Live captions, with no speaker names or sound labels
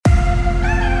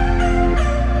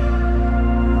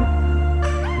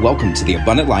Welcome to the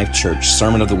Abundant Life Church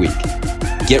Sermon of the Week.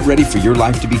 Get ready for your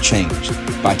life to be changed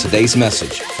by today's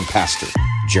message from Pastor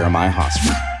Jeremiah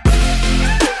Hosford.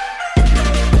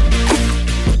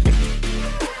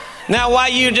 Now,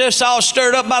 while you just all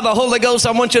stirred up by the Holy Ghost,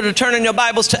 I want you to turn in your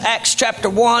Bibles to Acts chapter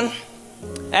 1.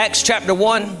 Acts chapter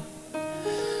 1.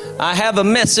 I have a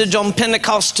message on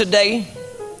Pentecost today,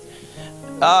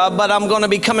 but I'm going to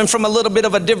be coming from a little bit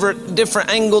of a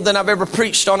different angle than I've ever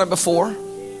preached on it before.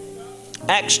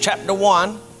 Acts chapter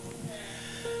 1.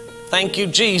 Thank you,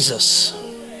 Jesus.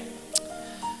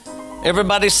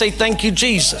 Everybody say, thank you,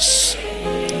 Jesus.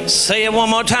 Say it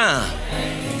one more time.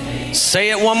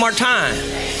 Say it one more time.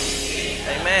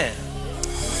 Amen.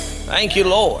 Thank you,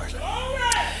 Lord.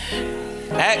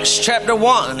 Acts chapter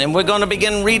 1, and we're going to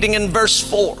begin reading in verse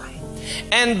 4.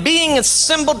 And being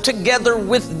assembled together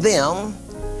with them,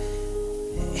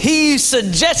 he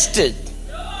suggested.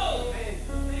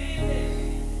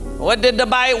 What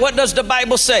does the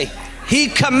Bible say? He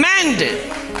commanded.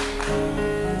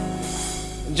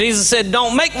 Jesus said,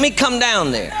 don't make me come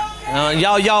down there.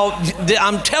 Y'all,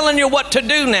 I'm telling you what to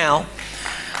do now.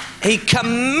 He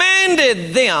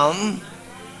commanded them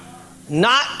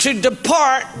not to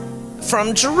depart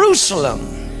from Jerusalem.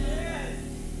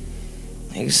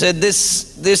 He said,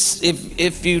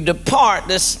 if you depart,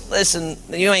 listen,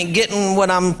 you ain't getting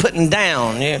what I'm putting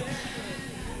down.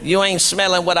 You ain't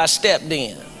smelling what I stepped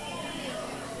in.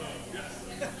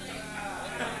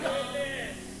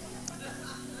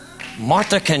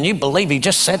 Martha, can you believe he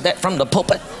just said that from the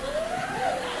pulpit?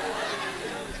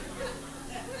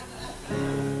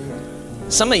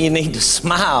 Some of you need to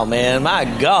smile, man. My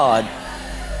God.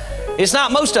 It's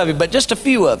not most of you, but just a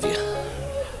few of you.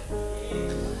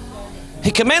 He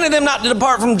commanded them not to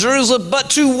depart from Jerusalem, but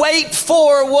to wait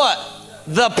for what?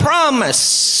 The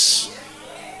promise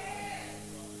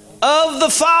of the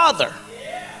Father,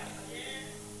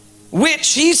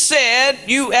 which he said,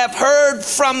 you have heard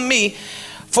from me.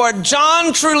 For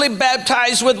John truly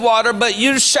baptized with water, but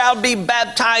you shall be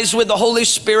baptized with the Holy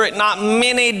Spirit not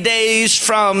many days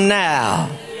from now.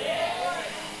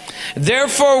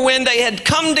 Therefore, when they had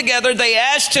come together, they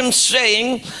asked him,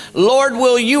 saying, Lord,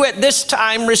 will you at this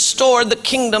time restore the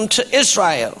kingdom to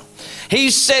Israel? He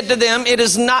said to them, it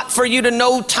is not for you to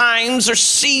know times or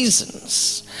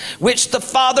seasons, which the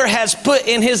Father has put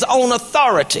in his own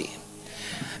authority.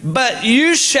 But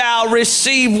you shall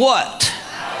receive what?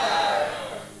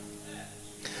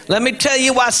 Let me tell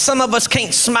you why some of us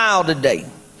can't smile today.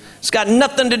 It's got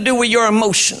nothing to do with your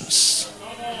emotions.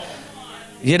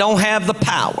 You don't have the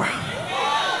power.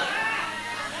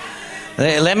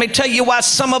 Let me tell you why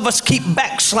some of us keep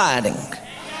backsliding.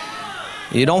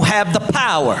 You don't have the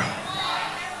power.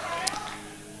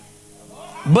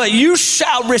 But you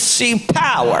shall receive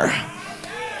power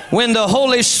when the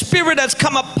Holy Spirit has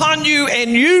come upon you,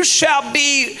 and you shall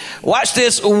be, watch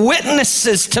this,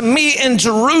 witnesses to me in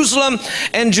Jerusalem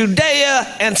and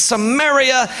Judea and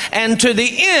Samaria and to the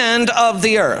end of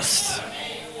the earth.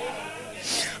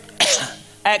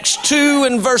 Acts 2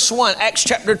 and verse 1. Acts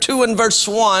chapter 2 and verse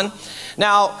 1.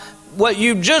 Now, what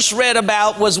you just read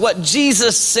about was what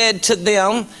Jesus said to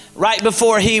them right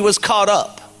before he was caught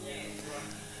up.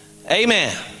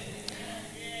 Amen.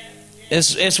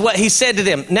 It's what he said to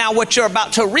them. Now, what you're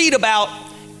about to read about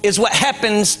is what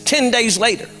happens 10 days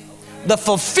later. The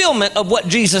fulfillment of what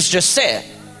Jesus just said.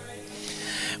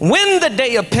 When the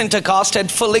day of Pentecost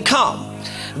had fully come,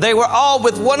 they were all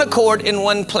with one accord in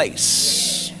one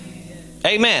place.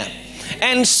 Amen.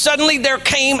 And suddenly there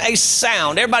came a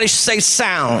sound. Everybody say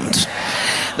sound.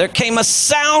 There came a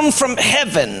sound from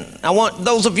heaven. I want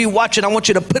those of you watching, I want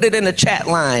you to put it in the chat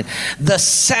line. The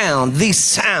sound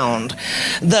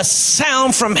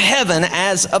from heaven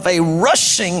as of a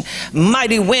rushing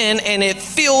mighty wind, and it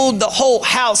filled the whole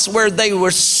house where they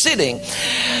were sitting.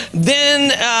 Then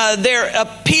there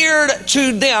appeared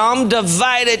to them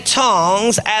divided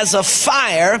tongues as of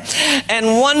fire,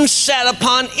 and one sat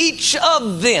upon each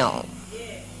of them.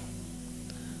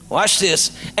 Watch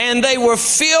this. And they were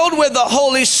filled with the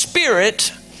Holy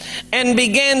Spirit and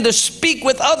began to speak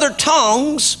with other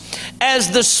tongues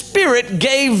as the Spirit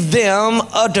gave them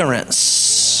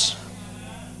utterance.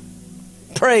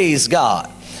 Praise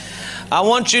God. I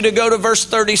want you to go to verse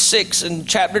 36 in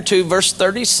chapter 2, verse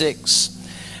 36.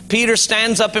 Peter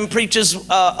stands up and preaches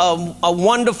a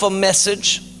wonderful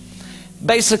message.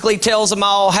 Basically tells them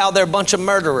all how they're a bunch of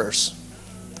murderers.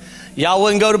 Y'all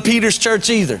wouldn't go to Peter's church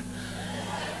either.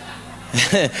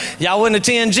 Y'all wouldn't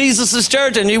attend Jesus'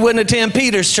 church, and you wouldn't attend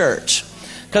Peter's church,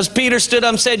 because Peter stood up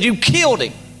and said, you killed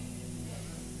him.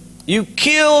 You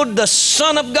killed the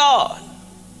Son of God.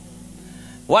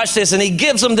 Watch this. And he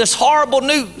gives them this horrible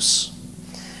news.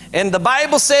 And the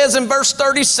Bible says in verse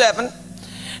 37,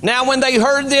 now when they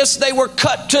heard this, they were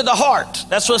cut to the heart.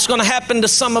 That's what's going to happen to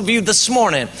some of you this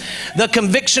morning. The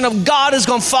conviction of God is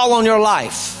going to fall on your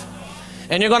life.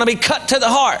 And you're going to be cut to the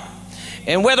heart.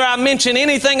 And whether I mention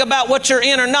anything about what you're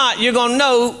in or not, you're going to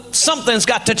know something's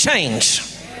got to change.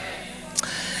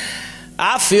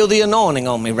 I feel the anointing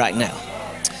on me right now.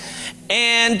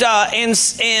 And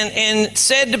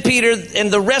said to Peter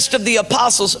and the rest of the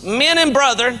apostles, men and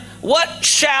brethren, what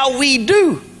shall we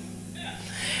do?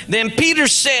 Then Peter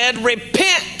said,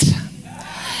 repent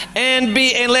and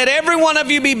let every one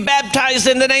of you be baptized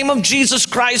in the name of Jesus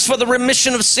Christ for the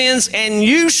remission of sins, and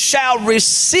you shall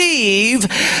receive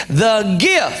the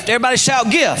gift. Everybody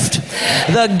shout gift.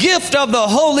 The gift of the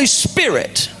Holy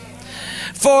Spirit.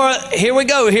 For, here we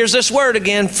go, here's this word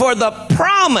again, for the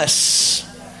promise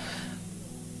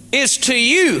is to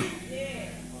you.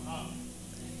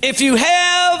 If you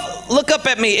have, look up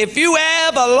at me, if you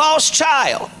have a lost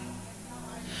child,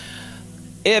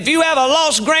 if you have a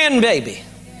lost grandbaby,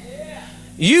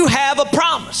 you have a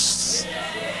promise.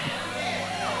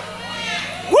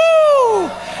 Woo!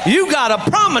 You got a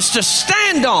promise to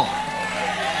stand on.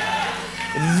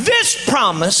 This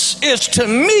promise is to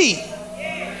me,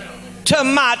 to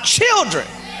my children,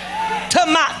 to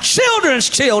my children's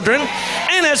children,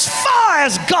 and as far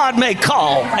as God may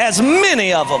call, as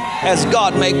many of them as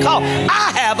God may call.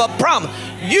 I have a promise.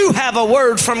 You have a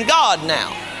word from God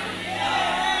now.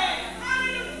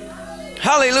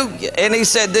 Hallelujah. And he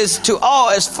said this, to all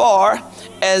as far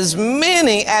as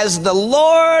many as the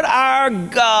Lord our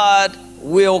God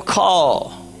will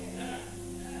call.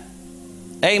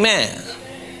 Amen.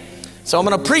 So I'm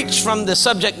going to preach from the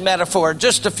subject matter for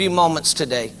just a few moments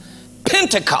today.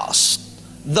 Pentecost,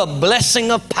 the blessing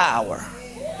of power.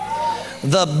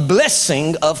 The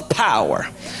blessing of power.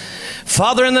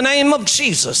 Father, in the name of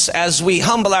Jesus, as we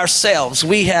humble ourselves,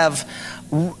 we have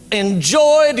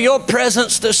enjoyed your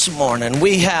presence this morning.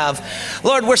 We have,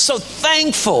 Lord, we're so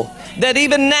thankful that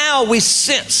even now we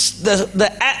sense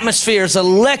the atmosphere is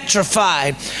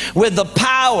electrified with the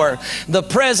power, the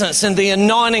presence, and the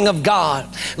anointing of God.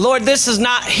 Lord, this is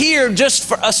not here just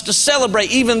for us to celebrate,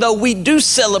 even though we do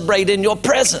celebrate in your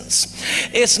presence.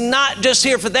 It's not just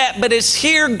here for that, but it's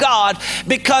here, God,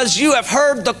 because you have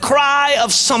heard the cry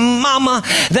of some mama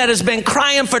that has been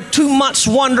crying for 2 months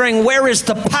wondering, where is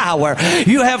the power?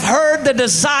 You have heard the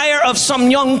desire of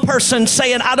some young person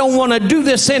saying, I don't want to do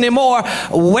this anymore.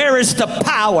 Where is the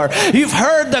power? You've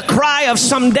heard the cry of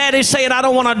some daddy saying, I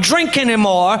don't want to drink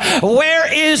anymore.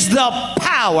 Where is the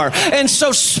power? And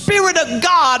so, Spirit of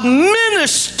God,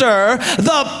 minister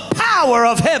the power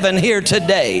of heaven here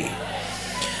today.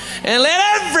 And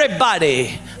let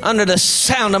everybody under the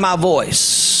sound of my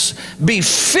voice be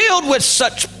filled with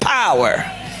such power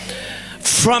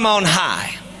from on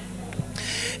high.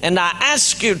 And I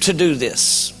ask you to do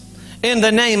this in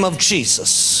the name of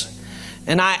Jesus.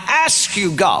 And I ask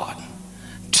you, God,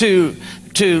 to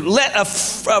let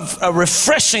a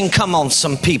refreshing come on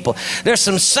some people. There's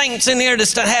some saints in here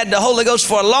that had the Holy Ghost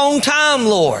for a long time,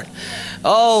 Lord.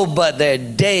 Oh, but they're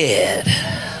dead.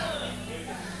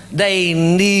 They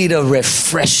need a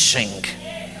refreshing.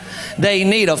 They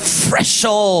need a fresh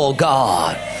oil,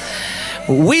 God.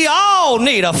 We all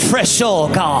need a fresh oil,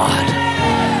 God.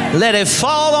 Let it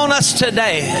fall on us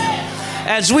today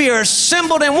as we are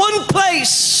assembled in one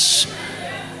place,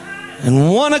 in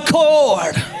one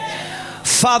accord.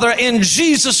 Father, in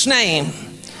Jesus' name,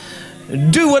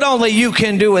 do what only you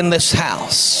can do in this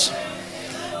house.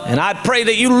 And I pray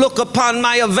that you look upon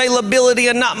my availability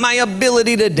and not my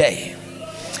ability today.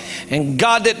 And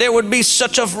God, that there would be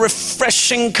such a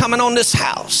refreshing coming on this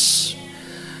house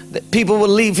that people will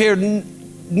leave here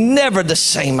never the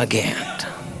same again.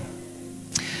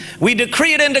 We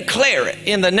decree it and declare it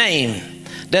in the name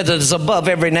that is above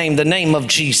every name, the name of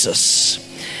Jesus.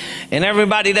 And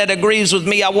everybody that agrees with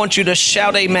me, I want you to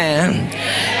shout amen.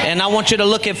 And I want you to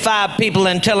look at 5 people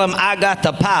and tell them, I got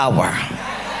the power.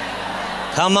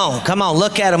 Come on,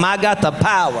 look at them. I got the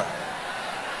power.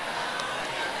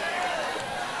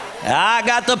 I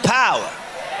got the power.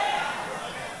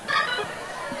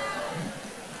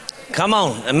 Come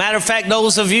on. As a matter of fact,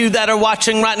 those of you that are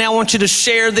watching right now, I want you to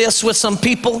share this with some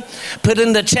people. Put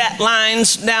in the chat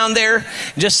lines down there.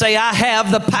 Just say, I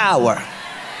have the power.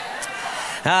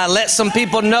 Let some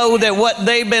people know that what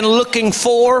they've been looking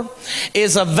for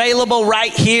is available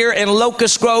right here in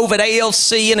Locust Grove at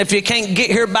ALC. And if you can't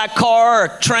get here by car or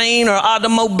train or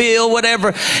automobile,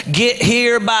 whatever, get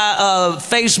here by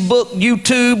Facebook,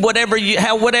 YouTube,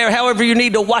 however you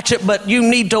need to watch it. But you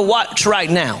need to watch right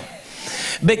now,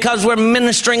 because we're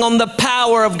ministering on the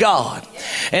power of God.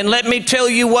 And let me tell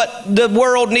you what the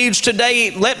world needs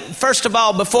today. First of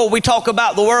all, before we talk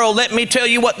about the world, let me tell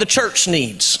you what the church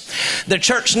needs. The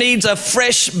church needs a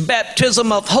fresh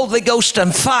baptism of Holy Ghost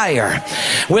and fire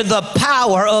with the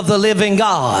power of the living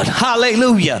God.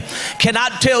 Hallelujah. Can I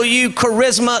tell you,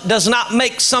 charisma does not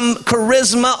make some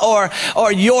charisma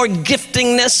or your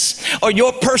giftingness or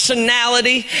your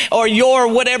personality or your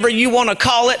whatever you want to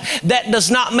call it, that does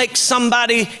not make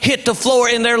somebody hit the floor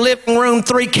in their living room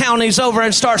 3 counties over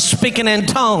and start speaking in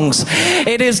tongues.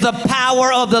 It is the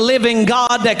power of the living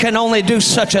God that can only do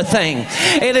such a thing.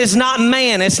 It is not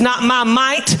man, it's not my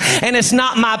might, and it's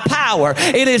not my power.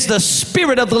 It is the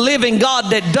Spirit of the living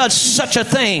God that does such a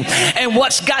thing. And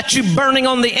what's got you burning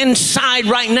on the inside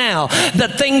right now,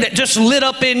 the thing that just lit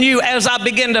up in you as I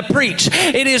begin to preach,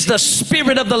 it is the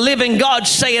Spirit of the living God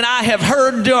saying, I have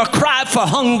heard your cry for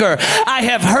hunger. I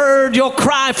have heard your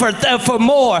cry for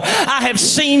more. I have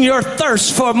seen your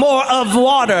thirst for more of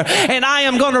water, and I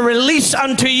am going to release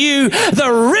unto you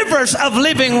the rivers of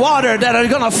living water that are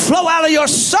going to flow out of your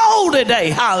soul today.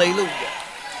 Hallelujah.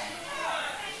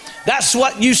 That's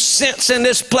what you sense in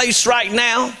this place right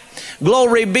now.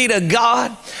 Glory be to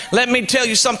God. Let me tell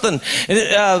you something.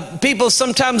 People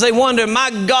sometimes they wonder, my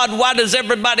God, why does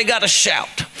everybody got to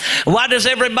shout? Why does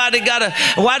everybody got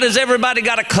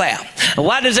to clap?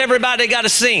 Why does everybody got to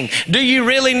sing? Do you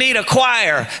really need a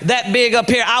choir that big up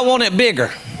here? I want it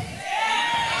bigger.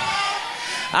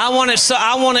 I want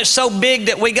it so big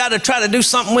that we got to try to do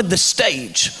something with the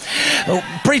stage.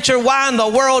 Preacher, why in the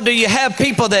world do you have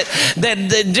people that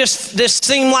just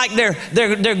seem like they're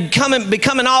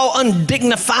becoming all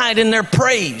undignified in their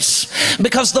praise?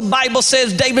 Because the Bible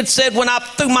says, David said, when I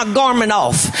threw my garment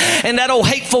off and that old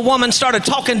hateful woman started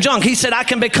talking junk, he said, I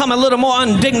can become a little more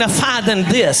undignified than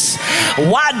this.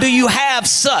 Why do you have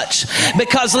such?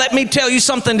 Because let me tell you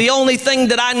something, the only thing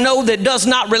that I know that does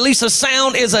not release a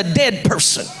sound is a dead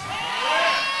person.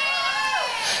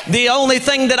 The only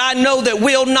thing that I know that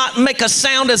will not make a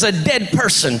sound is a dead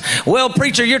person. Well,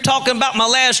 preacher, you're talking about my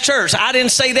last church. I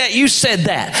didn't say that. You said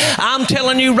that. I'm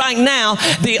telling you right now,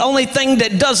 the only thing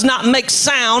that does not make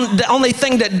sound, the only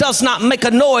thing that does not make a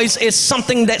noise is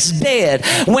something that's dead.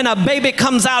 When a baby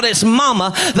comes out its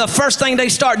mama, the first thing they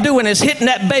start doing is hitting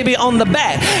that baby on the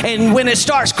back. And when it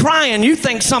starts crying, you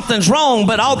think something's wrong,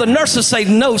 but all the nurses say,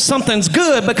 no, something's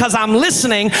good, because I'm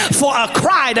listening for a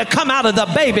cry to come out of the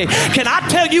baby. Can I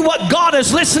tell you what God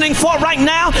is listening for right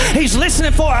now? He's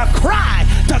listening for a cry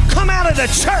to come out of the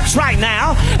church right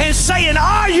now and saying,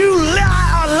 are you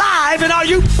alive and are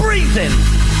you breathing?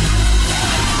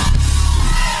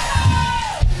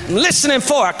 I'm listening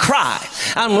for a cry.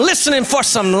 I'm listening for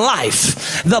some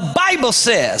life. The Bible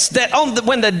says that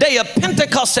when the day of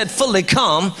Pentecost had fully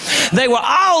come, they were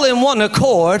all in one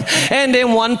accord and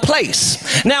in one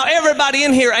place. Now, everybody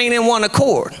in here ain't in one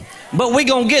accord, but we're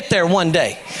going to get there one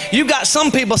day. You got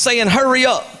some people saying, hurry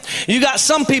up. You got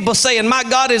some people saying, my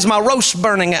God, is my roast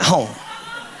burning at home?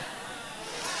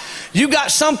 You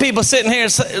got some people sitting here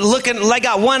looking, they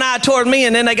got one eye toward me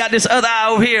and then they got this other eye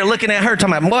over here looking at her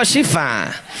talking about, boy, she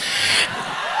fine.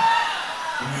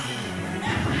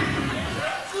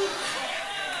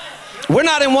 We're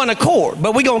not in one accord,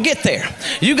 but we're going to get there.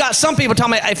 You got some people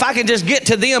telling me, if I can just get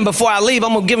to them before I leave,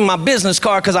 I'm going to give them my business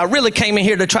card because I really came in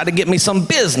here to try to get me some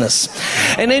business.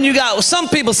 And then you got some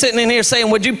people sitting in here saying,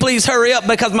 would you please hurry up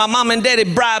because my mom and daddy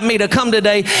bribed me to come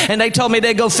today and they told me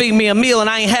they'd go feed me a meal and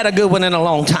I ain't had a good one in a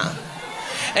long time.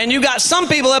 And you got some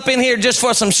people up in here just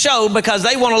for some show because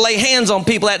they want to lay hands on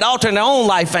people at the altar and their own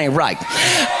life ain't right.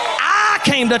 I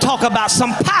came to talk about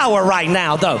some power right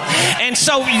now, though. And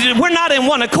so we're not in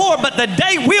one accord, but the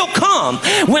day will come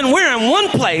when we're in one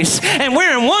place and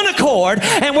we're in one accord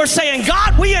and we're saying,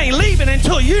 God, we ain't leaving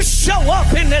until you show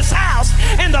up in this house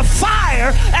and the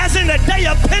fire, as in the day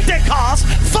of Pentecost,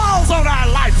 falls on our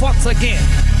life once again.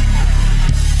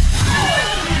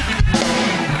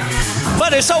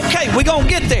 But it's okay. We're going to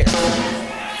get there.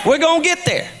 We're going to get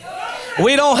there.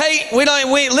 We don't hate.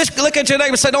 Let's look at your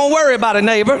neighbor and say, don't worry about it,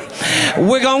 neighbor.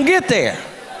 We're going to get there.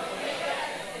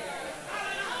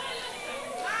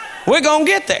 We're going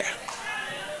to get there.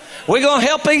 We're going to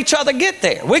help each other get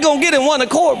there. We're going to get in one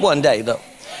accord one day, though.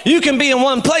 You can be in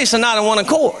one place and not in one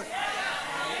accord.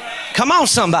 Come on,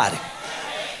 somebody.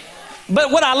 But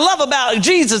what I love about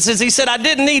Jesus is he said, I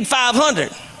didn't need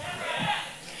 500.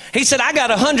 He said, I got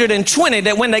 120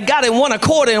 that when they got in one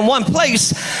accord in one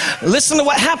place, listen to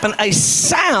what happened. A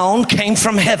sound came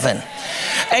from heaven.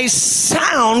 a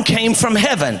sound came from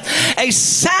heaven. A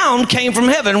sound came from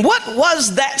heaven. What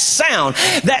was that sound?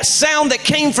 That sound that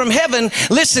came from heaven,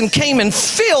 listen, came and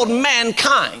filled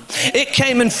mankind. It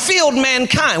came and filled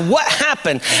mankind. What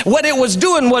happened? What it was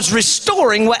doing was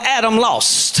restoring what Adam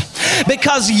lost.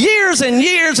 Because years and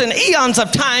years and eons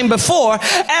of time before,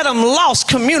 Adam lost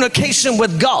communication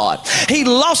with God. He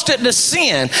lost it to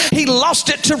sin. He lost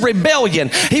it to rebellion.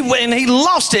 He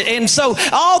lost it. And so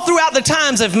all throughout the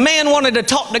times, if man wanted to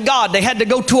talk to God, they had to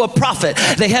go to a prophet.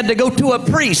 They had to go to a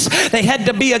priest. They had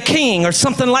to be a king or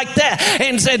something like that,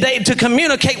 and to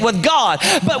communicate with God.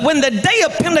 But when the day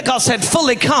of Pentecost had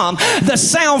fully come, the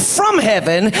sound from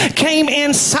heaven came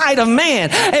inside of man.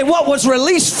 And what was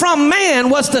released from man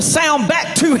was the sound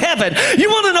back to heaven. You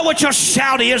want to know what your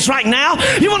shout is right now?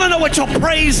 You want to know what your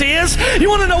praise is? You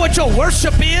want to know what your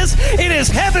worship is? It is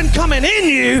heaven coming in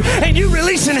you and you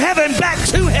releasing heaven back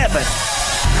to heaven.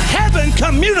 Heaven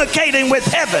communicating with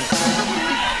heaven.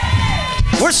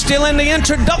 We're still in the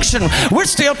introduction. We're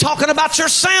still talking about your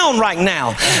sound right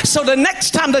now. So the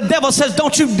next time the devil says,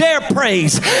 don't you dare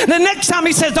praise. The next time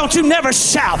he says, don't you never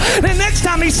shout. The next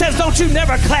time he says, don't you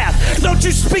never clap. Don't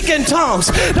you speak in tongues.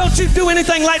 Don't you do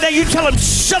anything like that. You tell him,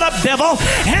 shut up, devil.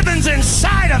 Heaven's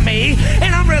inside of me,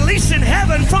 and I'm releasing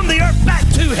heaven from the earth back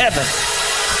to heaven.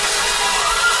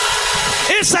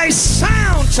 It's a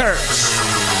sound, church.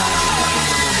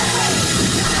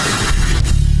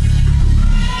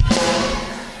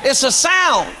 It's a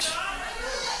sound.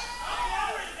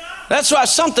 That's why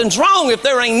something's wrong if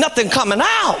there ain't nothing coming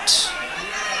out.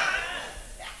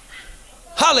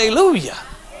 Hallelujah.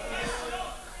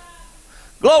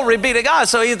 Glory be to God.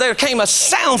 So there came a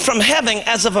sound from heaven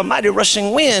as of a mighty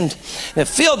rushing wind. It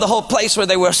filled the whole place where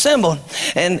they were assembled.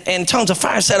 And tongues of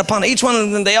fire sat upon each one of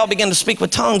them. They all began to speak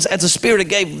with tongues as the Spirit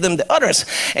gave them the utterance.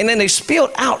 And then they spilled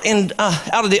out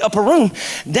out of the upper room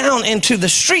down into the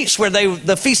streets where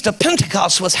the Feast of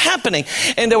Pentecost was happening.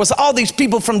 And there was all these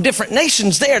people from different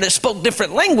nations there that spoke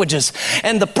different languages.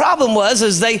 And the problem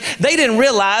was they didn't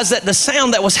realize that the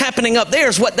sound that was happening up there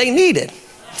is what they needed.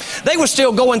 They were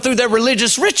still going through their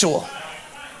religious ritual.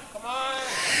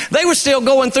 They were still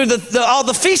going through all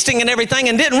the feasting and everything,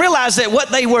 and didn't realize that what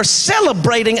they were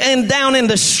celebrating and down in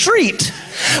the street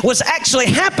was actually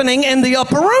happening in the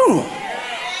upper room.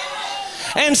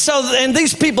 And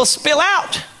these people spill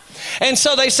out. And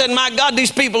so they said, my God,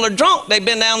 these people are drunk. They've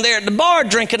been down there at the bar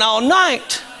drinking all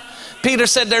night. Peter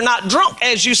said, they're not drunk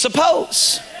as you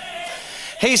suppose.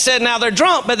 He said, now they're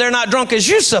drunk, but they're not drunk as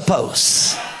you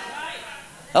suppose.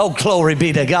 Oh, glory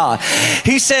be to God.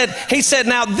 He said,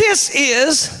 now this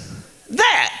is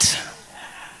that.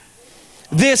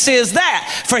 This is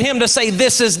that. For him to say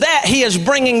this is that, he is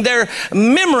bringing their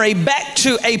memory back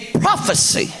to a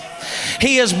prophecy.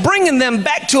 He is bringing them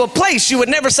back to a place. You would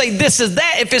never say this is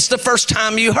that if it's the first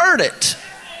time you heard it.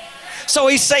 So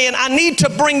he's saying, I need to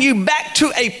bring you back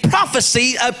to a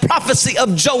prophecy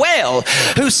of Joel,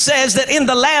 who says that in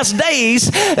the last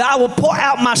days, I will pour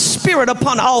out my spirit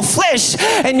upon all flesh,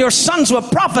 and your sons will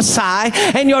prophesy,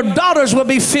 and your daughters will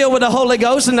be filled with the Holy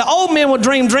Ghost, and the old men will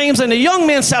dream dreams, and the young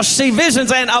men shall see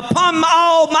visions, and upon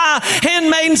all my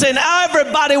handmaidens and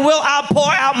everybody will I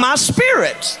pour out my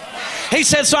spirit. He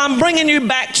said, so I'm bringing you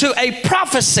back to a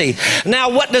prophecy. Now,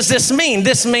 what does this mean?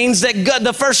 This means that God,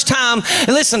 the first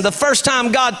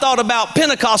time God thought about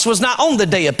Pentecost was not on the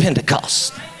day of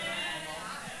Pentecost.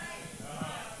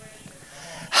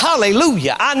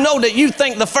 Hallelujah. I know that you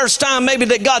think the first time maybe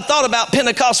that God thought about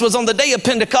Pentecost was on the day of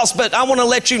Pentecost, but I want to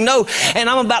let you know, and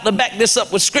I'm about to back this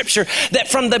up with scripture, that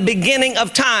from the beginning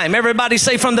of time, everybody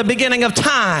say from the beginning of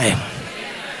time,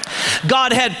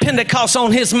 God had Pentecost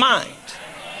on his mind.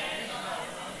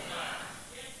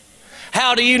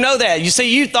 How do you know that? You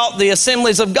see, you thought the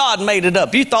Assemblies of God made it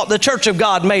up. You thought the Church of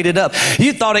God made it up.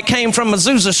 You thought it came from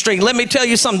Azusa Street. Let me tell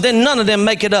you something. Then none of them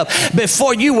make it up.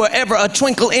 Before you were ever a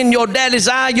twinkle in your daddy's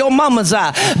eye, your mama's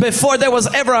eye, before there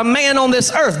was ever a man on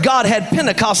this earth, God had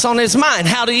Pentecost on his mind.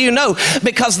 How do you know?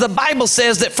 Because the Bible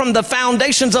says that from the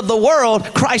foundations of the world,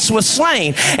 Christ was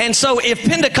slain. And so if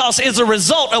Pentecost is a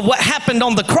result of what happened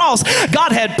on the cross,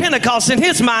 God had Pentecost in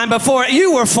his mind before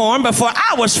you were formed, before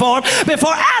I was formed,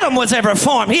 before Adam was ever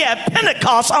formed. He had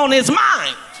Pentecost on his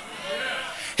mind.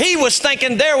 He was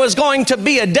thinking there was going to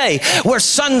be a day where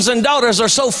sons and daughters are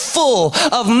so full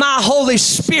of my Holy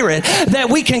Spirit that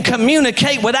we can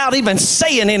communicate without even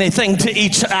saying anything to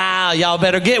each other. Y'all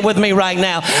better get with me right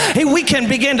now. We can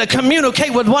begin to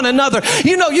communicate with one another.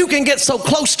 You know, you can get so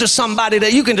close to somebody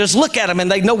that you can just look at them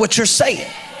and they know what you're saying.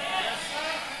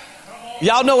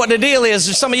 Y'all know what the deal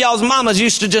is. Some of y'all's mamas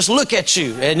used to just look at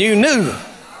you and you knew.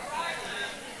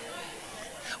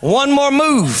 One more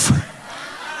move.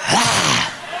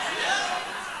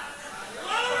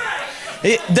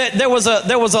 There was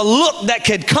a look that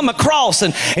could come across,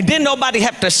 and didn't nobody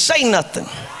have to say nothing.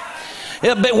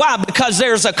 But why? Because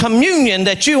there's a communion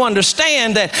that you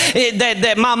understand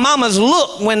that my mama's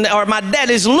look or my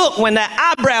daddy's look, when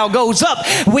that eyebrow goes up,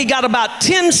 we got about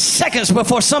 10 seconds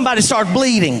before somebody starts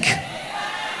bleeding.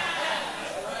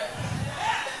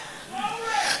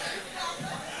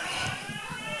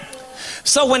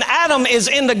 So when Adam is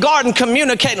in the garden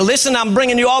communicating, listen, I'm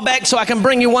bringing you all back so I can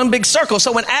bring you one big circle.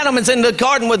 So when Adam is in the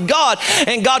garden with God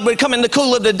and God would come in the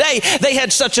cool of the day, they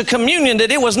had such a communion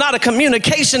that it was not a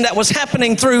communication that was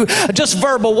happening through just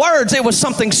verbal words. It was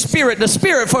something spirit to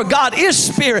spirit, for God is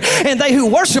spirit, and they who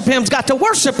worship him's got to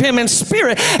worship him in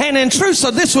spirit and in truth.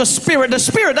 So this was spirit to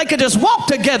spirit. They could just walk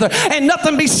together and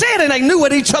nothing be said, and they knew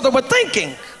what each other were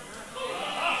thinking.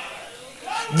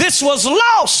 This was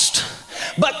lost.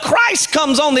 But Christ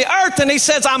comes on the earth and he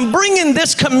says, I'm bringing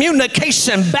this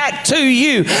communication back to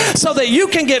you so that you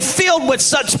can get filled with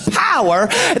such power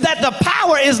that the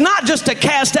power is not just to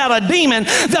cast out a demon.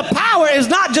 The power is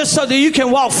not just so that you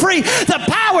can walk free. The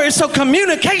power is so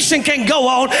communication can go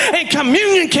on and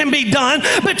communion can be done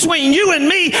between you and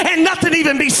me and nothing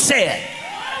even be said.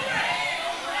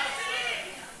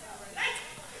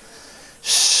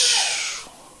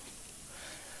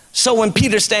 So when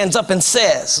Peter stands up and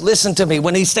says, listen to me,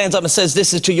 when he stands up and says,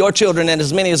 this is to your children and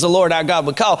as many as the Lord our God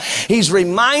would call, he's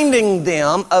reminding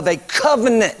them of a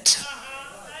covenant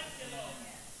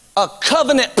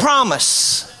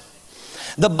promise.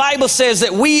 The Bible says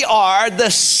that we are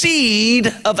the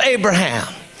seed of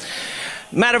Abraham.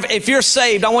 Matter of, if you're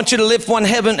saved, I want you to lift one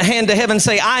hand to heaven and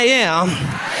say, I am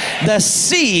the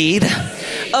seed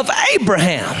of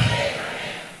Abraham.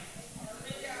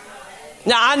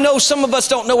 Now, I know some of us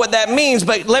don't know what that means,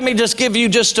 but let me just give you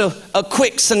just a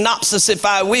quick synopsis, if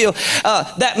I will.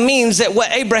 That means that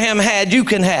what Abraham had, you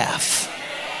can have.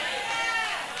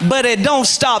 But it don't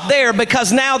stop there,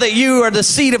 because now that you are the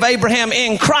seed of Abraham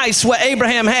in Christ, what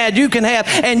Abraham had, you can have,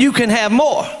 and you can have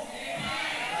more.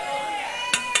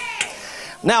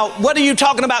 Now, what are you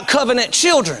talking about, covenant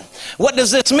children? What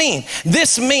does this mean?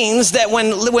 This means that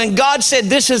when God said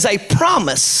this is a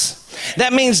promise,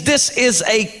 that means this is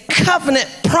a covenant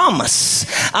promise.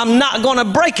 I'm not going to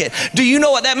break it. Do you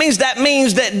know what that means? That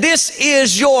means that this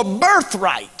is your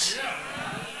birthright.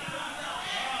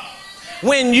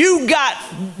 When you got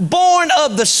born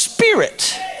of the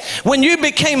Spirit, when you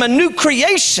became a new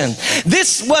creation,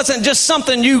 this wasn't just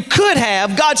something you could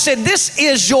have. God said, this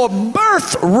is your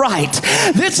birthright.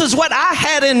 This is what I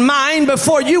had in mind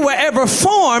before you were ever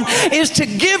formed, is to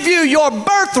give you your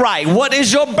birthright. What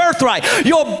is your birthright?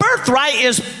 Your birthright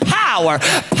is power,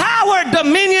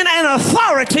 dominion, and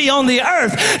authority on the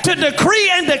earth, to decree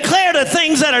and declare the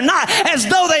things that are not as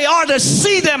though they are, to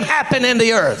see them happen in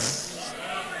the earth.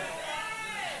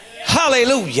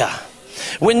 Hallelujah.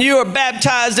 When you are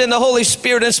baptized in the Holy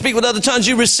Spirit and speak with other tongues,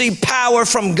 you receive power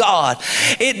from God.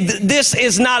 This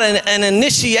is not an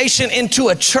initiation into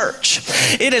a church.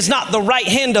 It is not the right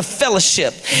hand of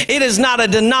fellowship. It is not a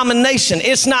denomination.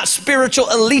 It's not spiritual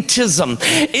elitism.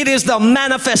 It is the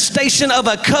manifestation of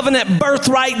a covenant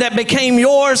birthright that became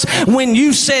yours when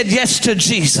you said yes to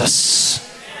Jesus.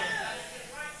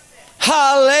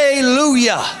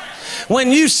 Hallelujah.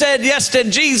 When you said yes to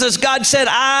Jesus, God said,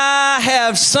 I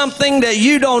have something that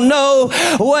you don't know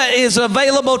what is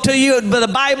available to you. But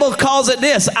the Bible calls it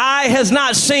this: eye has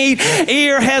not seen,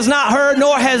 ear has not heard,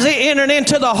 nor has it entered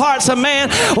into the hearts of man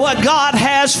what God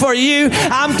has for you.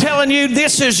 I'm telling you,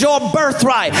 this is your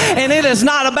birthright. And it is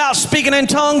not about speaking in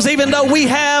tongues, even though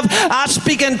I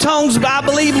speak in tongues, but I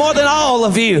believe more than all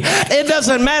of you. It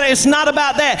doesn't matter. It's not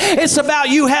about that. It's about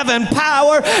you having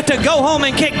power to go home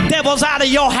and kick devils out of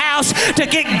your house, to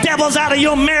kick devils out of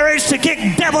your marriage, to kick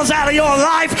devils out of your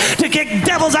life, to kick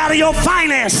devils out of your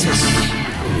finances.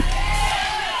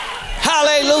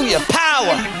 Hallelujah.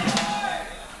 Power.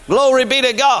 Glory be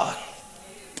to God.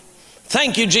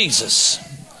 Thank you, Jesus.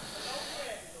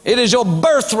 It is your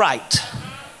birthright.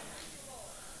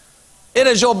 It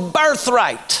is your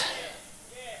birthright.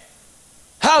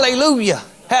 Hallelujah.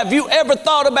 Have you ever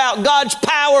thought about God's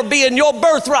power being your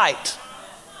birthright?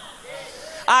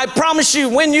 I promise you,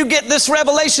 when you get this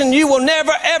revelation, you will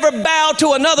never ever bow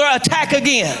to another attack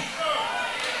again.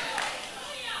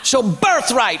 So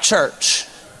birthright, church.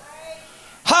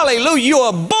 Hallelujah. You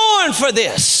are born for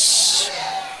this.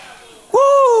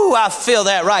 Woo, I feel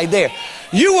that right there.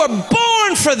 You were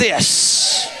born for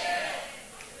this.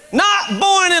 Not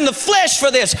born in the flesh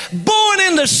for this, born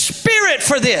in the Spirit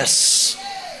for this.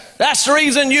 That's the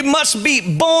reason you must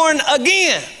be born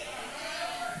again.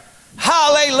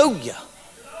 Hallelujah.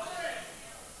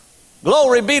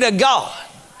 Glory be to God.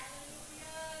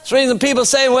 It's the reason people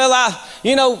say, well,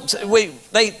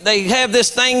 they have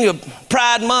this thing,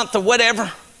 Pride Month or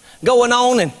whatever, going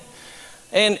on,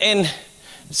 and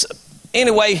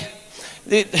anyway,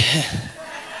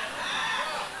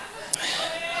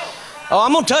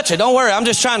 I'm gonna touch it. Don't worry. I'm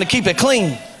just trying to keep it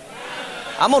clean.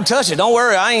 I'm gonna touch it. Don't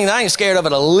worry. I ain't scared of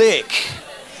it a lick.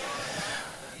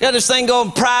 You got this thing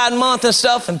going, Pride Month and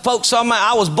stuff, and folks talking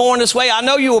about I was born this way. I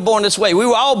know you were born this way. We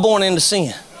were all born into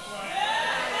sin.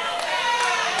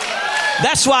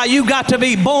 That's why you got to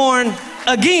be born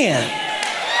again.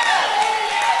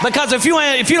 Because if you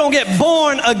don't get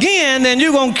born again, then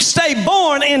you're gonna stay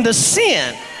born into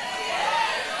sin.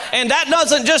 And that's not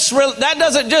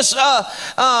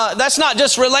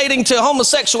just relating to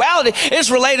homosexuality.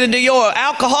 It's related to your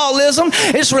alcoholism.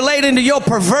 It's relating to your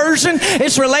perversion.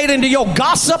 It's relating to your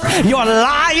gossip, your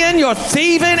lying, your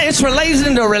thieving. It's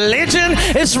relating to religion.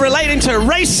 It's relating to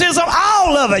racism.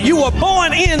 All of it. You were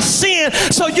born in sin,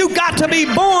 so you got to be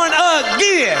born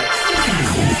again.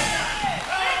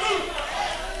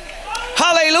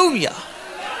 Hallelujah.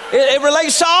 It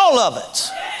relates to all of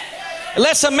it.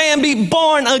 Unless a man be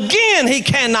born again, he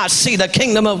cannot see the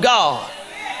kingdom of God.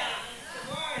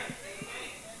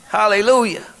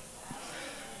 Hallelujah.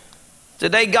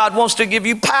 Today, God wants to give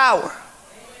you power.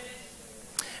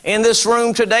 In this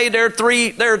room today, there are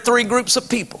three groups of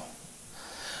people.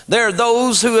 There are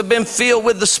those who have been filled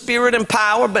with the Spirit and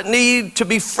power, but need to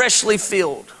be freshly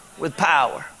filled with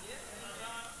power.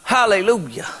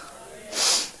 Hallelujah.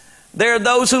 There are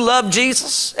those who love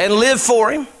Jesus and live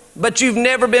for Him, but you've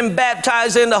never been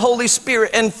baptized in the Holy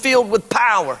Spirit and filled with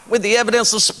power, with the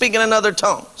evidence of speaking in other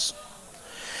tongues.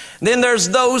 Then there's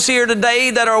those here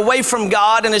today that are away from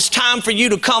God, and it's time for you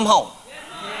to come home.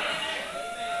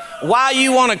 Why do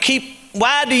you want to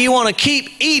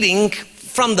keep eating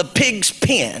from the pig's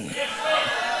pen?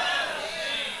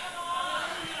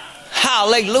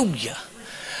 Hallelujah.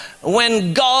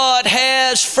 When God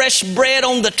has fresh bread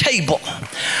on the table,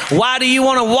 why do you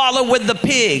want to wallow with the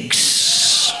pigs?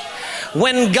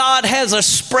 When God has a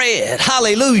spread,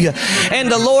 hallelujah,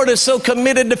 and the Lord is so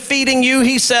committed to feeding you,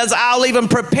 He says, I'll even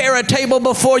prepare a table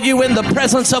before you in the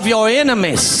presence of your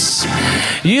enemies.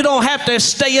 You don't have to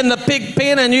stay in the pig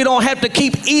pen, and you don't have to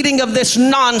keep eating of this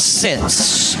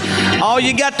nonsense. All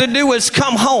you got to do is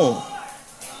come home.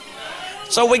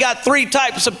 So we got three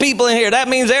types of people in here. That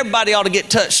means everybody ought to get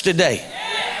touched today.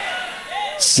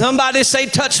 Somebody say,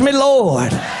 touch me,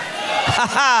 Lord.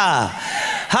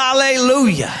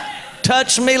 Hallelujah.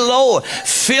 Touch me, Lord.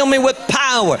 Fill me with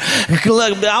power.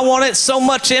 I want it so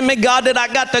much in me, God, that I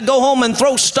got to go home and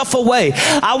throw stuff away.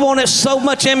 I want it so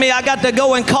much in me, I got to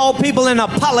go and call people and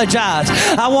apologize.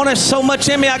 I want it so much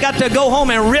in me, I got to go home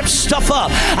and rip stuff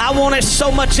up. I want it so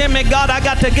much in me, God, I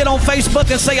got to get on Facebook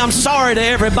and say I'm sorry to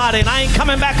everybody and I ain't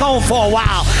coming back home for a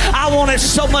while. I want it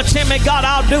so much in me, God,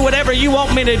 I'll do whatever you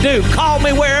want me to do. Call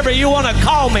me wherever you want to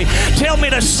call me. Tell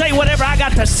me to say whatever I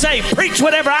got to say. Preach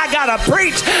whatever I got to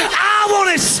preach. I want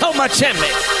it so much in me.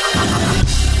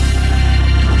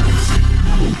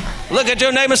 Look at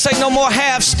your neighbor and say, no more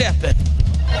half-stepping.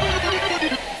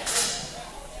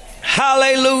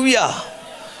 Hallelujah.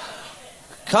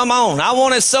 Come on. I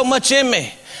want it so much in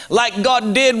me. Like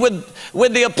God did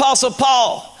with the Apostle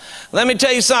Paul. Let me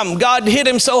tell you something. God hit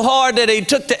him so hard that He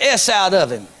took the S out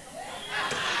of him.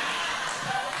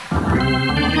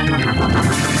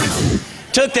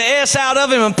 Took the S out of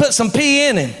him and put some P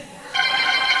in him.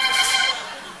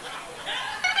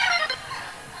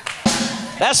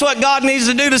 That's what God needs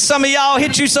to do to some of y'all.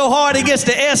 Hit you so hard He gets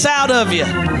the S out of you.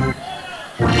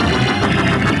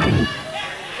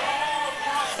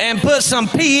 And put some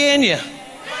P in you.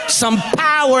 Some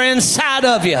power inside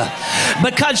of you.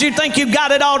 Because you think you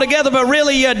got it all together, but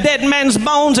really you're dead man's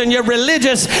bones and you're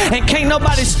religious and can't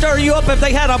nobody stir you up if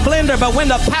they had a blender. But when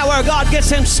the power of God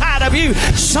gets inside of you,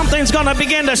 something's going to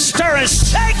begin to stir and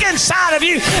shake inside of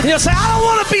you. And you'll say, I don't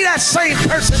want to be that same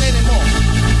person anymore.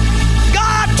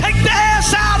 God, take the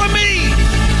ass out of me.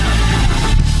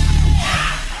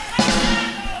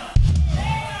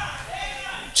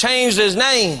 Changed his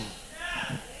name.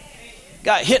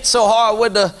 Got hit so hard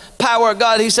with the power of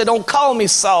God, he said, don't call me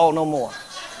Saul no more.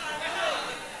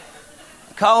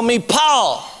 Call me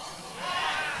Paul.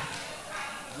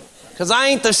 Because I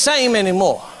ain't the same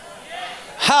anymore.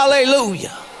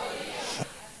 Hallelujah.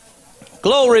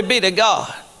 Glory be to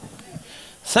God.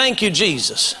 Thank you,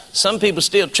 Jesus. Some people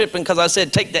still tripping because I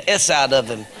said take the S out of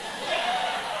him.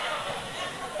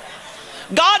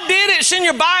 God did it. It's in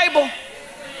your Bible.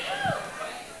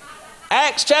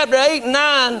 Acts chapter 8 and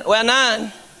 9. Well,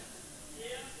 9.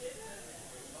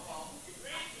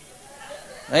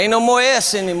 There ain't no more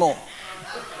S anymore.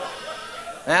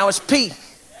 Now it's P.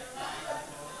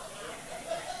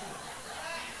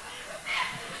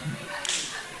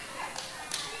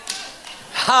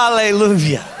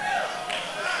 Hallelujah.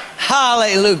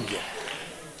 Hallelujah.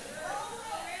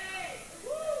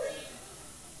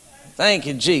 Thank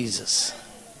you, Jesus.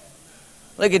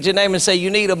 Look at your neighbor and say, you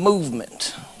need a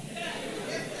movement.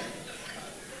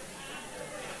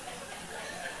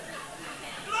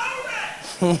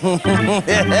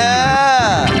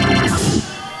 Yeah.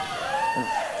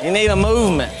 You need a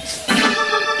movement.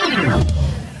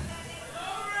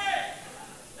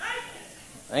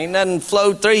 Ain't nothing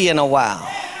flowed through you in a while.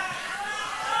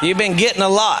 You've been getting a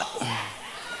lot.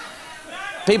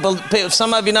 People,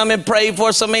 some of you know been prayed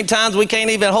for so many times we can't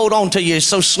even hold on to you. It's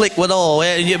so slick with oil,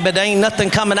 but there ain't nothing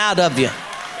coming out of you.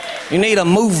 You need a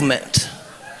movement,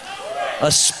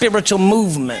 a spiritual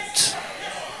movement.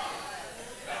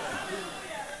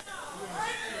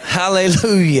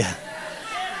 Hallelujah.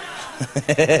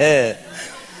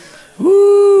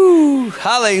 Woo,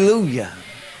 hallelujah.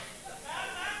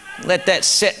 Let that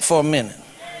sit for a minute.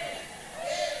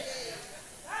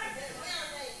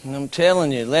 And I'm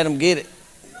telling you, let them get it.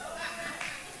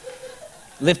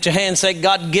 Lift your hand and say,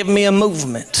 God, give me a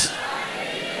movement.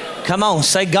 Come on,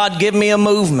 say, God, give me a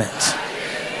movement.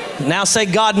 Now say,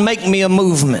 God, make me a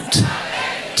movement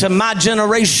to my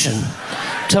generation,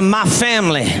 to my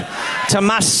family, to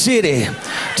my city,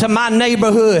 to my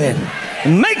neighborhood.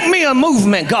 Make me a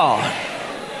movement, God.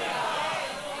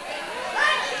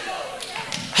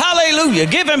 Hallelujah.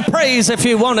 Give him praise if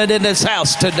you want it in this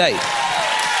house today.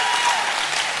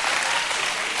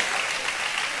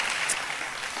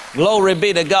 Glory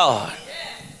be to God.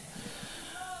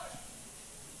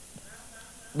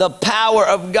 The power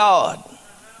of God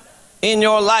in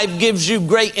your life gives you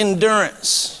great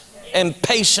endurance and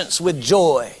patience with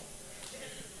joy.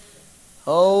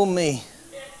 Oh me.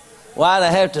 Why'd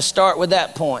I have to start with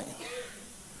that point?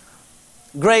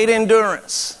 Great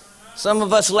endurance. Some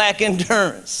of us lack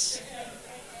endurance.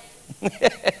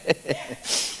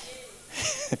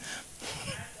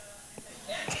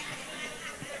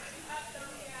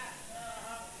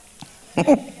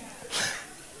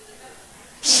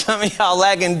 Some of y'all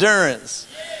lack endurance.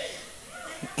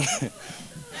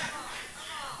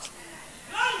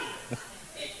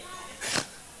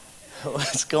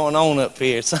 What's going on up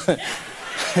here?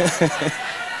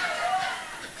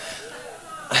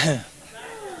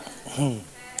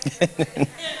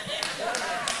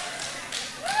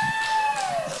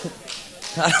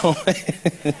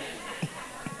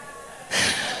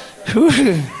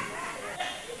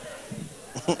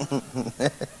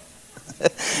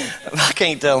 I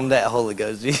can't tell them that, Holy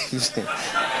Ghost.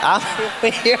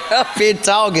 I'm here up here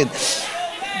talking.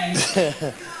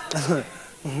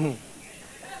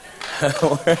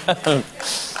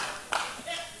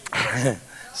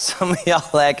 Some of y'all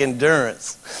lack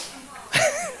endurance.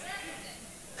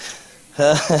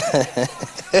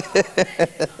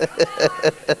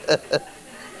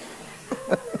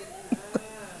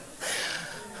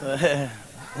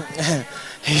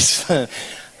 He's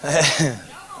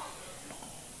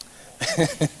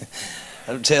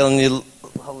I'm telling you,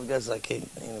 Holy Ghost, I can't.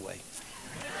 Anyway,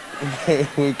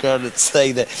 we gotta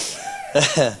say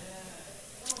that.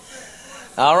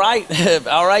 All right,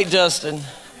 Justin.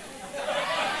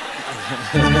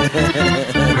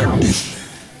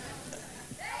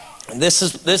 This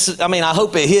is. I mean, I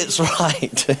hope it hits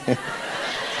right.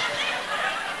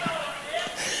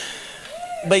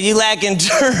 But you lack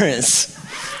endurance.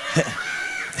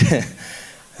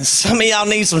 Some of y'all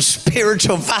need some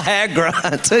spiritual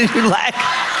Viagra. So you lack.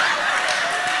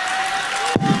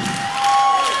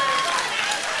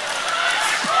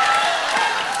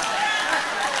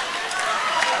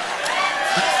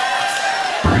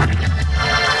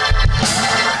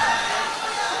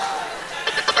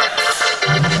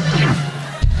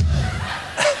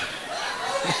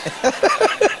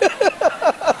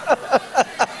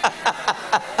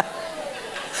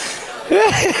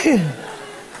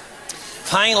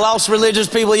 If I ain't lost religious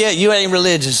people yet, you ain't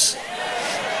religious.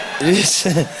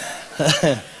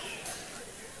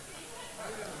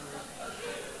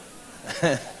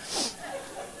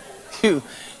 you.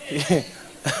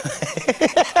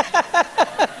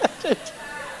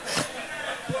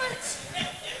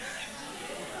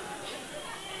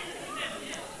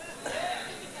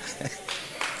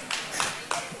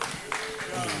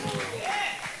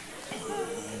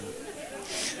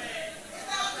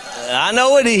 I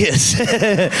know it is.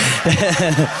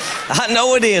 I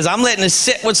know it is. I'm letting it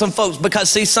sit with some folks because,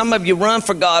 see, some of you run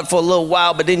for God for a little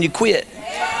while, but then you quit.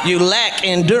 You lack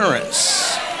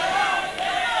endurance.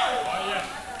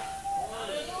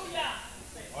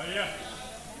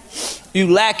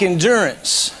 You lack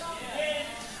endurance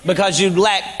because you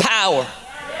lack power.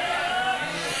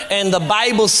 And the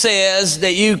Bible says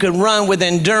that you can run with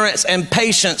endurance and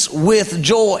patience with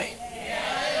joy.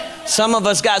 Some of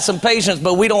us got some patience,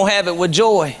 but we don't have it with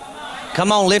joy.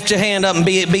 Come on, lift your hand up and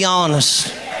be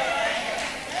honest.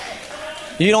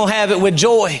 You don't have it with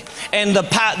joy. And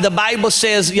the Bible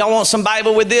says, y'all want some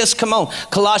Bible with this? Come on.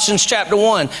 Colossians chapter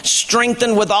 1.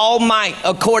 Strengthened with all might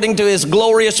according to his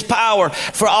glorious power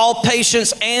for all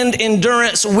patience and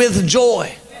endurance with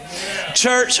joy.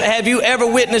 Church, have you ever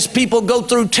witnessed people go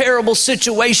through terrible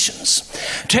situations,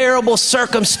 terrible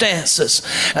circumstances,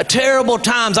 terrible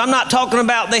times? I'm not talking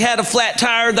about they had a flat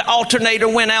tire, the alternator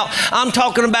went out. I'm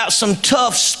talking about some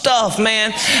tough stuff,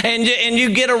 man. And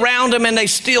you get around them and they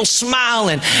still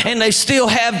smiling and they still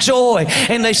have joy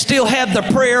and they still have the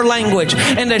prayer language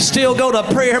and they still go to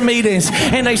prayer meetings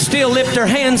and they still lift their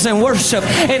hands and worship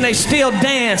and they still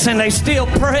dance and they still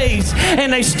praise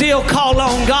and they still call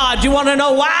on God. You want to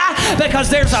know why?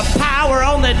 Because there's a power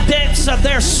on the depths of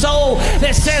their soul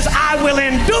that says, I will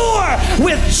endure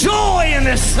with joy in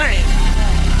this thing.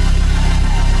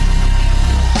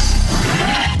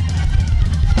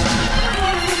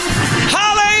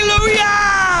 Hallelujah!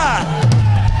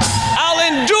 I'll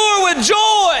endure with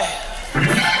joy.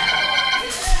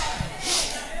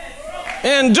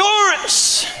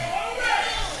 Endurance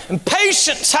and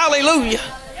patience. Hallelujah.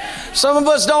 Some of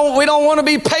us we don't want to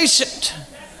be patient.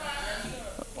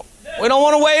 We don't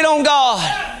want to wait on God.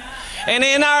 And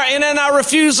in our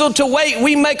refusal to wait,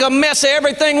 we make a mess of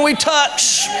everything we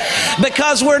touch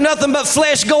because we're nothing but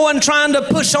flesh trying to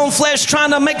push on flesh,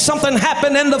 trying to make something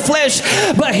happen in the flesh.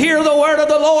 But hear the word of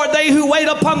the Lord. They who wait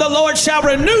upon the Lord shall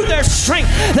renew their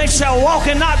strength. They shall walk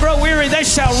and not grow weary. They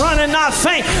shall run and not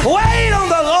faint. Wait on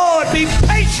the Lord. Be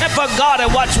patient for God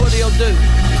and watch what he'll do.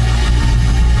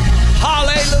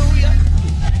 Hallelujah.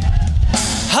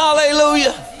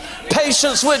 Hallelujah.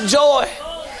 Patience with joy.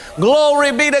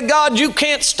 Glory be to God. You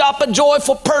can't stop a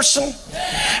joyful person.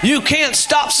 You can't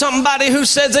stop somebody who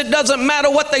says it doesn't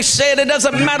matter what they said. It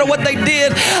doesn't matter what they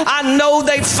did. I know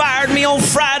they fired me on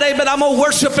Friday, but I'm going to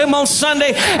worship him on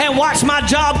Sunday and watch my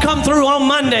job come through on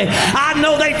Monday. I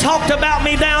know they talked about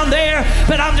me down there,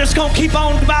 but I'm just going to keep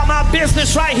on about my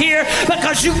business right here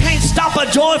because you can't stop a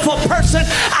joyful person.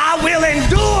 I will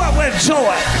endure with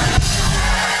joy.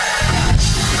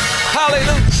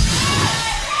 Hallelujah.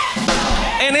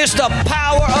 And it's the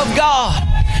power of God.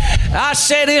 I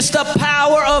said it's the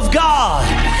power of God.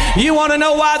 You want to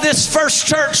know why this first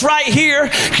church right here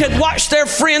could watch their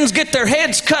friends get their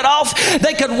heads cut off?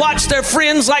 They could watch their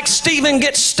friends like Stephen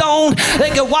get stoned.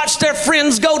 They could watch their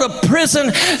friends go to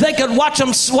prison. They could watch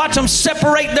them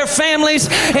separate their families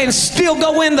and still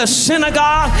go in the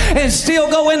synagogue and still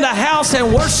go in the house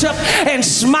and worship and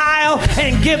smile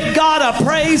and give God a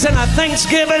praise and a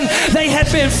thanksgiving. They had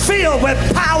been filled with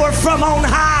power from on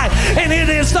high, and it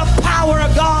is the power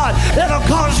of God that'll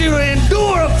cause you to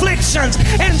endure afflictions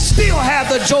and still have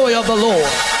the joy of the Lord.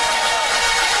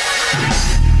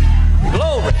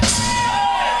 Glory.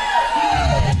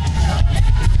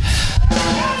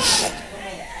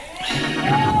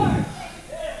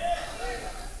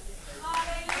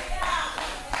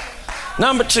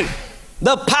 Number 2,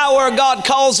 the power of God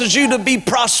causes you to be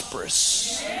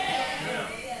prosperous.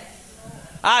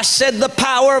 I said the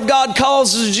power of God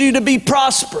causes you to be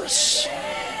prosperous.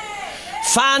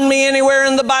 Find me anywhere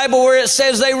in the Bible where it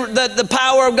says that the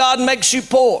power of God makes you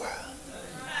poor.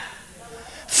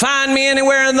 Find me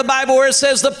anywhere in the Bible where it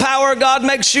says the power of God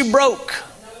makes you broke.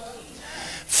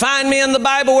 Find me in the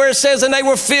Bible where it says and they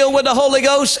were filled with the Holy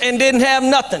Ghost and didn't have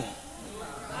nothing.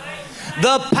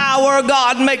 The power of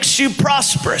God makes you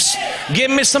prosperous.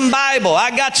 Give me some Bible.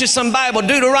 I got you some Bible.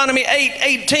 Deuteronomy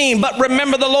 8:18. But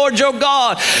remember the Lord your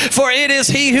God, for it is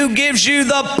he who gives you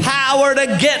the power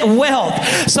to get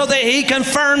wealth, so that he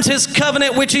confirms his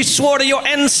covenant which he swore to your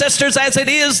ancestors as it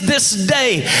is this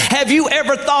day. Have you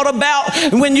ever thought about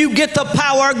when you get the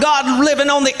power of God living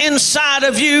on the inside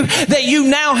of you, that you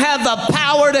now have the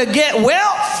power to get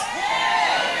wealth?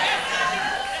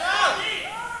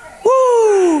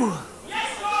 Woo!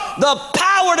 The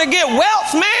power to get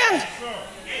wealth, man.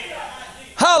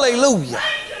 Hallelujah.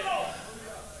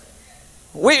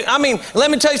 Let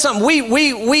me tell you something. We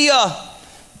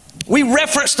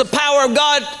reference the power of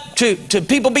God to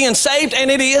people being saved,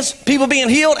 and it is. People being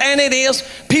healed, and it is.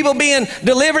 People being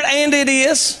delivered, and it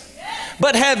is.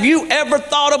 But have you ever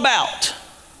thought about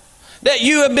that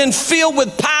you have been filled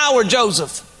with power,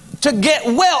 Joseph, to get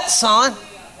wealth, son?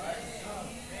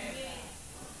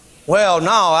 Well,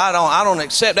 no, I don't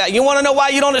accept that. You want to know why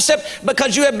you don't accept?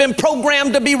 Because you have been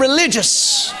programmed to be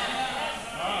religious.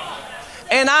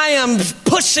 And I am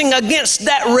pushing against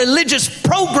that religious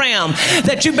program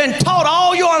that you've been taught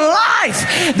all your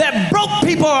life that broke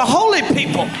people are holy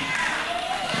people.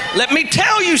 Let me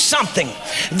tell you something.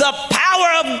 The power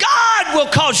of God will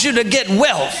cause you to get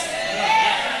wealth.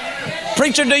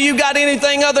 Preacher, do you got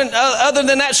anything other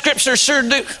than that? Scripture sure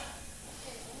do.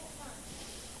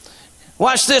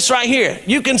 Watch this right here.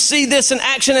 You can see this in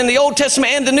action in the Old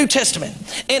Testament and the New Testament.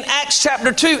 In Acts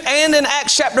chapter 2 and in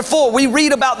Acts chapter 4, we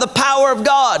read about the power of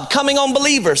God coming on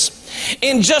believers.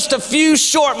 In just a few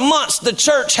short months, the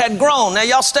church had grown. Now,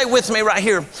 y'all stay with me right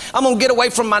here. I'm going to get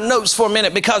away from my notes for a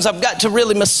minute because I've got to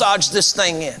really massage this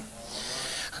thing in.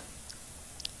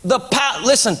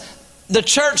 Listen, the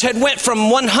church had went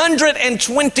from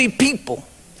 120 people.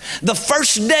 The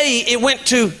first day, it went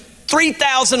to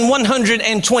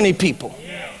 3,120 people.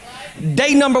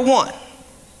 Day number 1.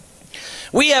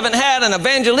 We haven't had an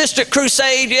evangelistic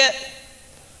crusade yet,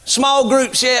 small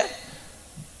groups yet.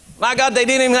 My God, they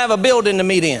didn't even have a building to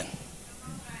meet in.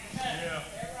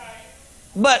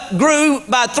 But grew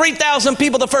by 3,000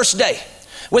 people the first day.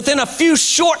 Within a few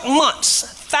short months,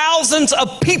 thousands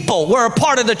of people were a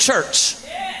part of the church.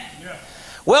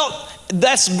 Well,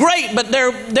 that's great, but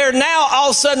there now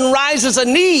all of a sudden rises a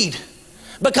need.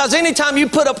 Because anytime you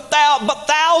put up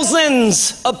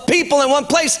thousands of people in one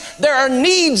place, there are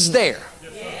needs there.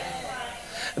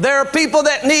 There are people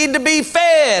that need to be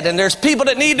fed, and there's people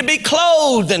that need to be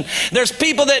clothed, and there's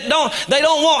people that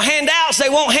don't want handouts, they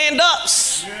want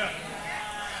hand-ups.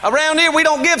 Around here, we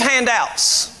don't give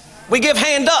handouts. We give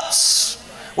hand-ups.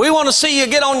 We want to see you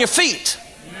get on your feet.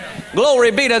 Glory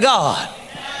be to God.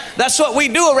 That's what we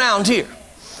do around here.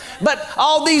 But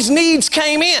all these needs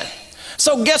came in.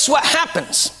 So guess what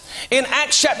happens? In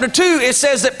Acts chapter 2, it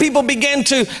says that people began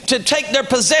to take their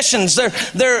possessions,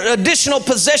 their additional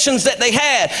possessions that they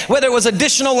had, whether it was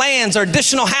additional lands or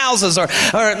additional houses, or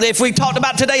if we talked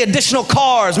about today, additional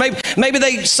cars. Maybe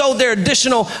they sold their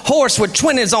additional horse with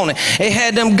 20s on it. It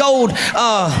had them gold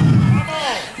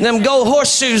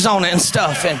horseshoes on it and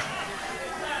stuff. And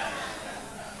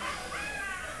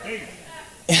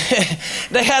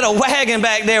they had a wagon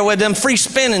back there with them free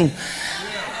spinning.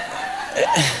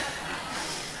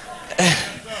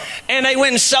 And they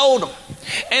went and sold them.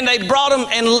 And they brought them,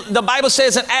 and the Bible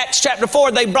says in Acts chapter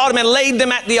 4, they brought them and laid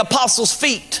them at the apostles'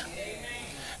 feet.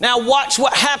 Now watch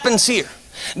what happens here.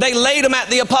 They laid them at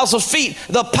the apostles' feet.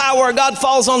 The power of God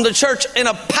falls on the church in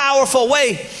a powerful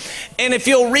way. And if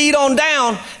you'll read on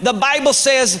down, the Bible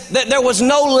says that there was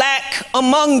no lack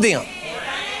among them.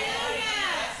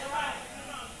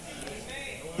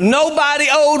 Nobody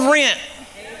owed rent.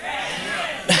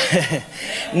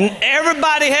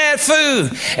 Everybody had food.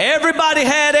 Everybody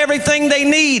had everything they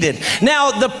needed.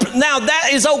 Now that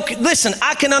is okay. Listen,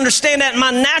 I can understand that in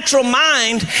my natural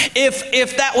mind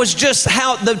if that was just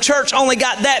how the church only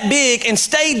got that big and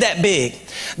stayed that big.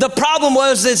 The problem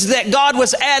is that God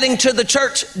was adding to the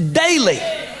church daily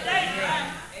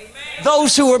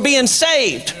those who were being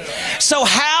saved. So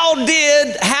how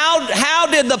did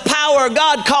the power of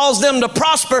God cause them to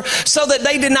prosper so that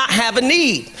they did not have a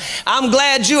need? I'm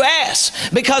glad you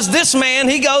asked, because this man,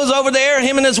 he goes over there,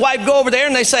 him and his wife go over there,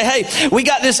 and they say, hey, we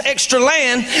got this extra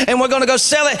land, and we're going to go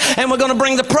sell it, and we're going to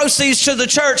bring the proceeds to the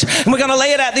church, and we're going to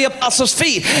lay it at the apostles'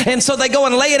 feet. And so they go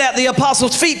and lay it at the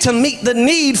apostles' feet to meet the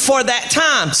need for that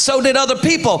time. So did other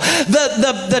people.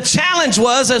 The challenge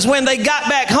was when they got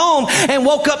back home and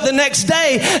woke up the next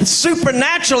day,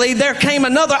 supernaturally there came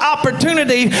another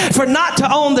opportunity for not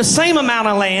to own the same amount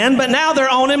of land, but now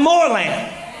they're owning more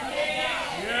land.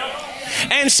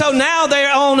 And so now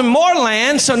they're owning more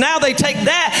land. So now they take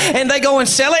that and they go and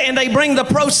sell it, and they bring the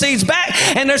proceeds back,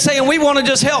 and they're saying, we want to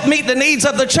just help meet the needs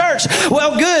of the church.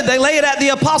 Well, good. They lay it at the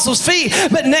apostles' feet.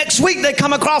 But next week they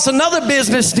come across another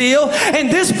business deal, and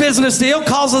this business deal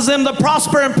causes them to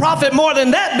prosper and profit more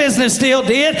than that business deal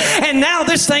did. And now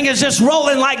this thing is just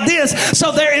rolling like this.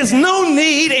 So there is no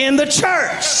need in the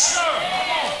church.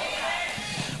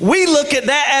 We look at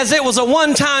that as it was a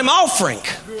one-time offering.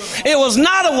 It was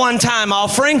not a one-time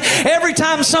offering. Every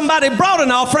time somebody brought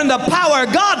an offering, the power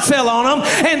of God fell on them,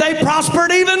 and they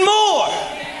prospered even more.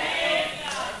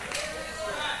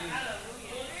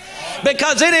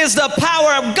 Because it is the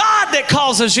power of God that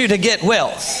causes you to get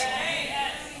wealth.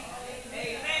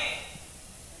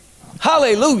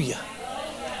 Hallelujah.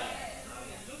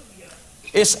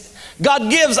 God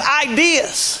gives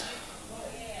ideas.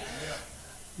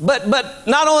 But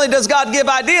not only does God give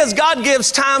ideas, God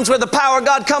gives times where the power of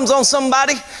God comes on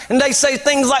somebody and they say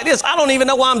things like this: I don't even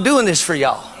know why I'm doing this for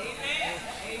y'all.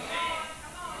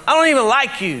 I don't even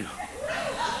like you.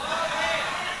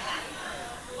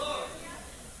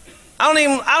 I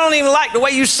don't even like the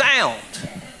way you sound.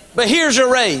 But here's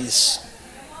your raise.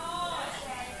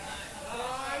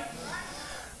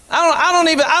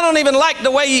 I don't even like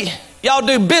the way y'all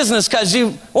do business because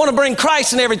you want to bring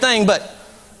Christ and everything, but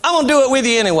I'm going to do it with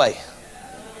you anyway.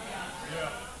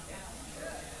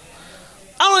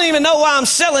 I don't even know why I'm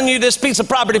selling you this piece of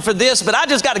property for this, but I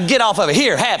just got to get off of it.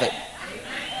 Here, have it.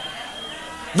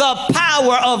 The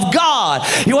power of God.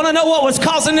 You want to know what was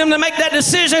causing them to make that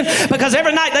decision? Because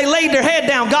every night they laid their head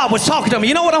down, God was talking to them.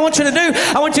 You know what I want you to do?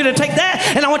 I want you to take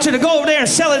that and I want you to go over there and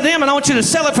sell it to them, and I want you to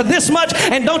sell it for this much,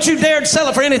 and don't you dare sell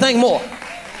it for anything more.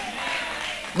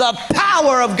 The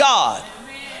power of God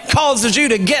causes you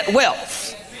to get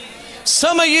wealth.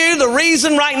 Some of you, the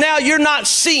reason right now you're not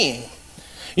seeing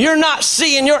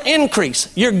your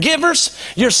increase. You're givers,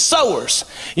 you're sowers.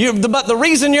 But the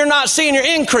reason you're not seeing your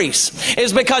increase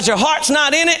is because your heart's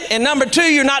not in it. And number two,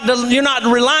 you're not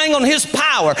relying on His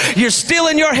power. You're still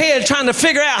in your head trying to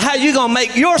figure out how you're going to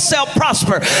make yourself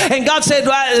prosper. And God said,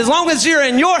 well, as long as you're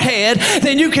in your head,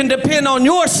 then you can depend on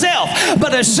yourself.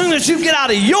 But as soon as you get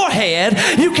out of your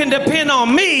head, you can depend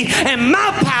on me, and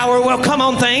my power will come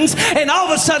on things. And all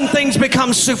of a sudden, things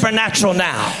become supernatural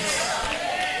now.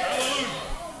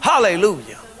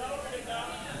 Hallelujah.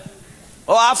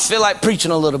 Oh, I feel like preaching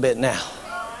a little bit now.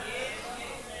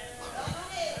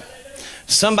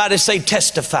 Somebody say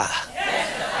testify.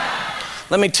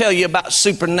 Let me tell you about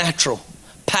supernatural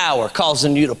power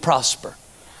causing you to prosper.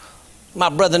 My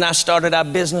brother and I started our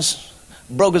business.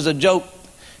 Broke as a joke.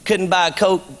 Couldn't buy a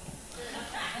Coke.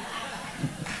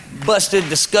 Busted,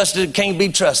 disgusted, can't be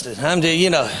trusted. I'm just,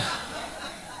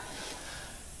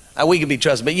 we could be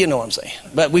trusted, but you know what I'm saying.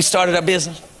 But we started our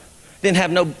business. Didn't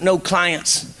have no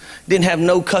clients. Didn't have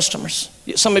no customers.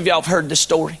 Some of y'all have heard this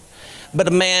story. But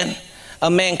a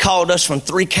man called us from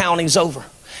 3 counties over.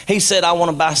 He said, I want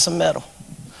to buy some metal.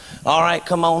 All right,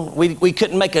 come on. We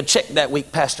couldn't make a check that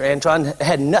week, Pastor Antron.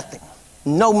 Had nothing.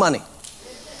 No money.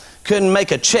 Couldn't make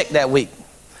a check that week.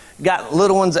 Got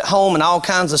little ones at home and all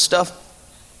kinds of stuff.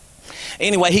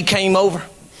 Anyway, he came over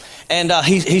and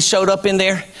he showed up in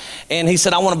there. And he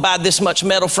said, I want to buy this much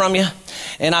metal from you.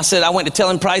 And I said, I went to tell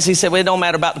him price. He said, well, it don't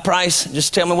matter about the price.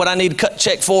 Just tell me what I need to cut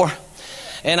check for.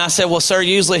 And I said, well, sir,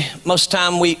 usually most of the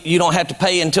time you don't have to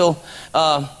pay until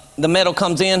the metal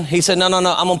comes in. He said, no,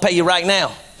 I'm going to pay you right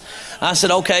now. I said,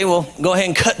 okay, well, go ahead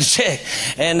and cut the check.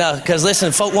 And because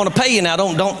listen, folk want to pay you now.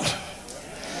 I'm going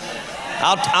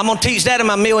to teach that in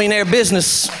my millionaire business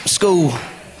school.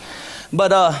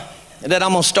 But that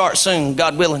I'm going to start soon,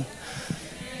 God willing.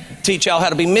 Teach y'all how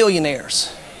to be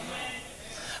millionaires.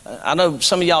 I know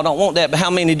some of y'all don't want that, but how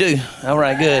many do? All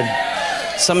right, good.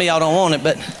 Some of y'all don't want it,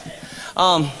 but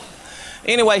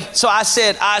anyway, so I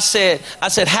said,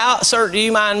 how, sir, do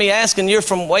you mind me asking? You're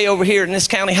from way over here in this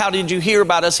county. How did you hear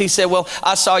about us? He said, well,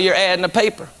 I saw your ad in the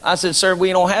paper. I said, sir, we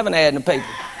don't have an ad in the paper.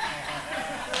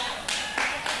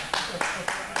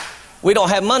 We don't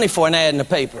have money for an ad in the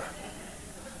paper.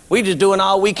 We just doing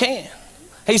all we can.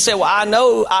 He said, well, I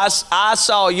know I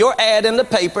saw your ad in the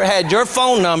paper, had your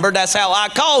phone number. That's how I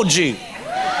called you.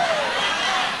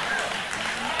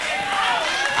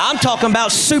 I'm talking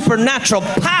about supernatural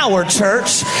power,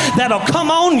 church, that'll come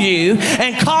on you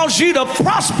and cause you to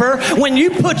prosper when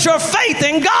you put your faith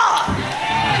in God.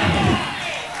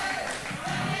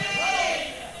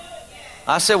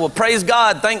 I said, well, praise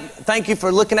God. Thank you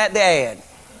for looking at the ad.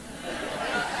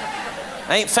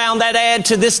 I ain't found that ad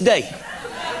to this day.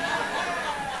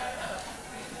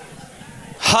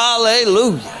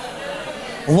 Hallelujah.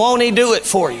 Won't He do it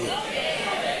for you?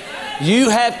 You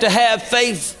have to have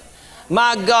faith.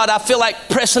 My God, I feel like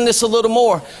pressing this a little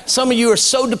more. Some of you are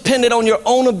so dependent on your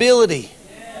own ability.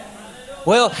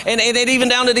 Well, and even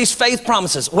down to these faith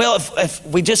promises. Well, if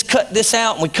we just cut this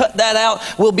out and we cut that out,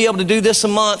 we'll be able to do this a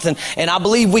month. And I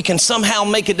believe we can somehow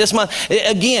make it this month.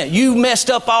 Again, you messed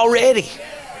up already.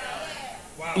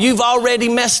 You've already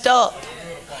messed up.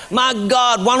 My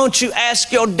God, why don't you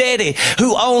ask your daddy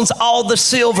who owns all the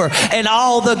silver and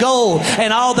all the gold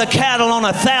and all the cattle on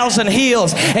 1,000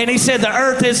 hills? And he said, the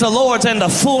earth is the Lord's and the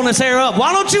fullness thereof.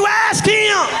 Why don't you ask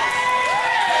Him?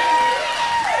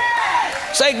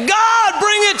 Say, God,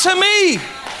 bring it to me.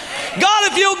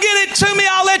 God, if you'll get it to me,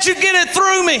 I'll let you get it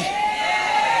through me.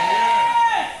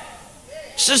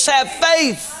 Just have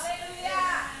faith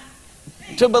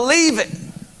to believe it,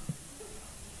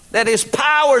 that His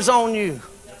power's on you.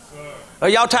 Are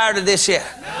y'all tired of this yet?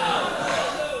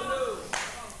 No.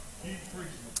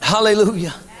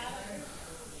 Hallelujah.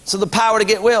 So the power to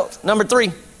get wealth. Number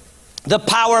 3, the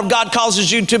power of God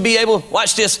causes you to be able,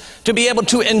 watch this, to be able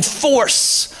to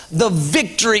enforce the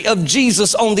victory of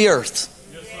Jesus on the earth.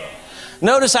 Yes, sir.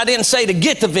 Notice I didn't say to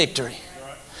get the victory.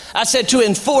 I said to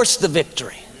enforce the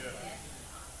victory.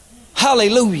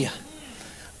 Hallelujah.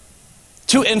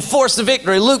 To enforce the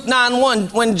victory. Luke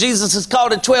 9:1, when Jesus has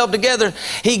called the 12 together,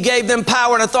 he gave them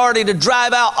power and authority to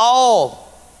drive out all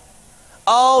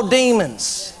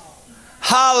demons.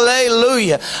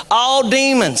 Hallelujah. All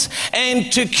demons,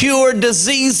 and to cure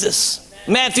diseases.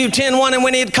 Matthew 10:1, and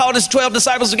when he had called his 12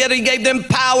 disciples together, he gave them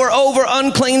power over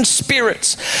unclean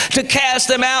spirits to cast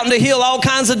them out and to heal all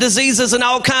kinds of diseases and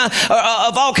all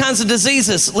kinds of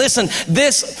diseases. Listen,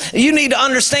 this, you need to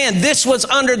understand, this was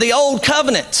under the old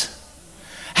covenant.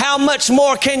 How much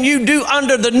more can you do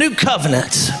under the new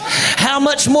covenant? How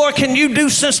much more can you do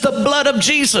since the blood of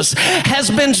Jesus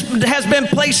has been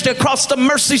placed across the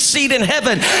mercy seat in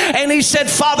heaven? And he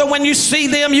said, Father, when you see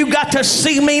them, you got to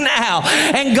see me now.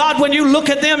 And God, when you look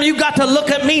at them, you got to look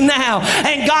at me now.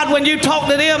 And God, when you talk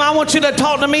to them, I want you to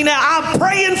talk to me now. I'm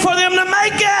praying for them to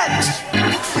make it.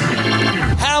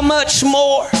 How much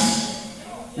more?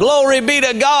 Glory be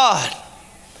to God.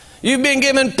 You've been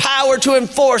given power to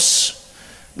enforce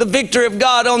the victory of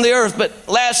God on the earth. But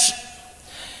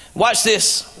watch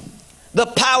this. The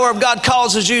power of God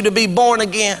causes you to be born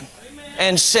again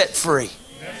and set free.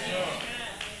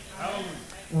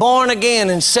 Born again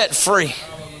and set free.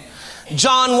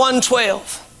 John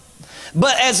 1:12.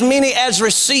 But as many as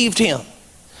received him,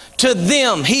 to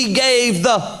them he gave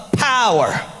the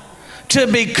power to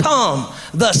become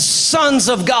the sons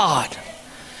of God,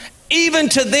 even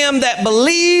to them that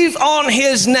believe on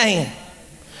his name.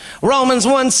 Romans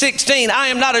 1:16, I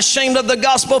am not ashamed of the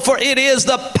gospel, for it is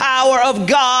the power of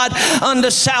God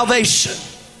unto salvation.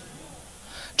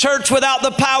 Church, without the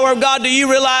power of God, do you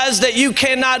realize that you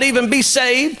cannot even be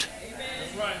saved?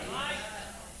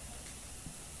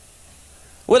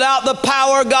 Without the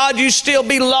power of God, you'd still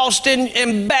be lost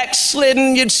and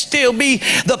backslidden. You'd still be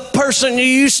the person you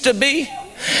used to be.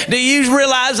 Do you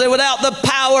realize that without the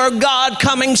power of God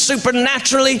coming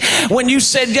supernaturally, when you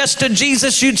said yes to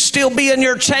Jesus, you'd still be in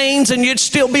your chains, and you'd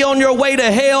still be on your way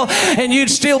to hell, and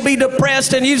you'd still be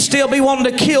depressed, and you'd still be wanting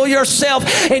to kill yourself,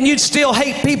 and you'd still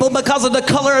hate people because of the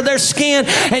color of their skin,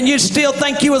 and you'd still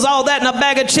think you was all that in a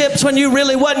bag of chips when you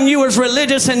really wasn't. You was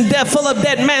religious and full of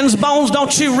dead man's bones.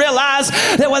 Don't you realize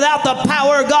that without the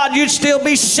power of God, you'd still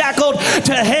be shackled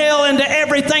to hell and to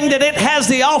everything that it has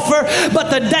to offer? But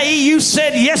the day you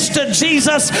said yes to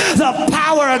Jesus, the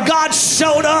power of God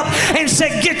showed up and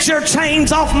said, get your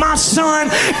chains off my son,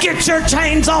 get your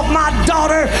chains off my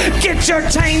daughter, get your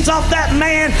chains off that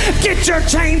man, get your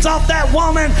chains off that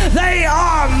woman. They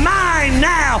are mine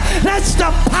now. That's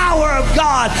the power of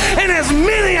God. And as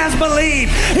many as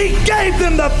believe, he gave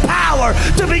them the power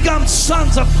to become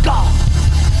sons of God.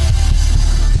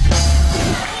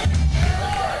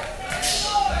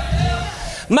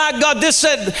 My God,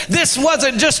 this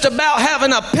wasn't just about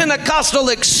having a Pentecostal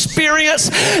experience.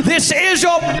 This is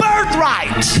your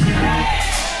birthright.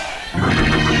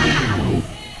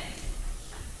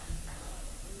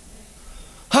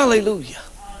 Hallelujah.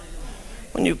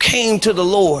 When you came to the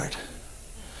Lord,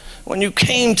 when you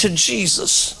came to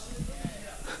Jesus,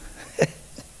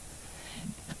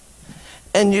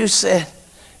 and you said,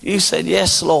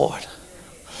 yes, Lord,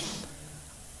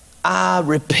 I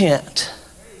repent.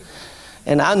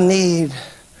 And I need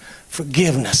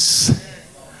forgiveness.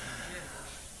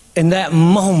 In that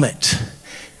moment,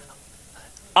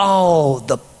 all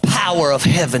the power of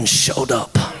heaven showed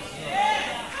up.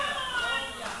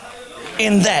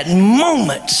 In that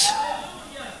moment,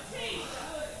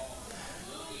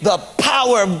 the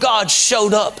power of God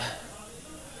showed up.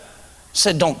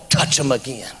 Said, don't touch him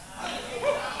again.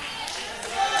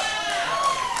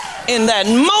 In that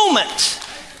moment,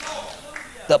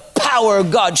 the power of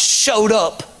God showed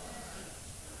up.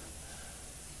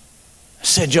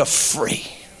 Said, you're free.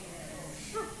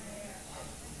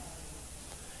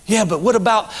 Yeah, but what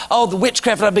about all the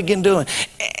witchcraft I began doing?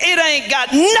 It ain't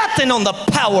got nothing on the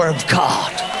power of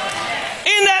God.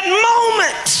 In that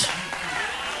moment.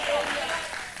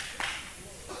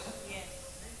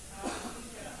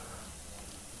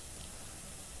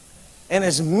 And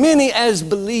as many as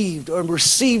believed or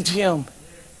received him,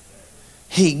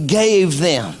 he gave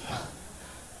them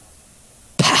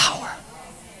power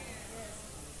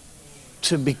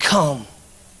to become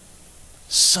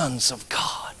sons of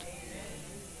God.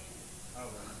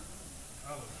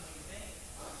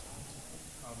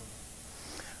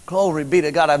 Glory be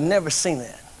to God. I've never seen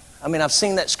that. I mean, I've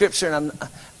seen that scripture,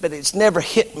 but it's never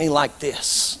hit me like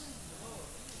this.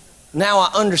 Now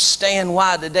I understand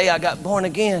why the day I got born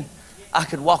again, I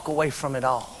could walk away from it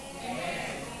all.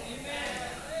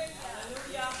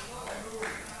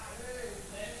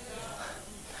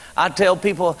 I tell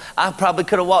people I probably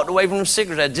could have walked away from them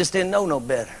cigarettes. I just didn't know no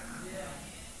better.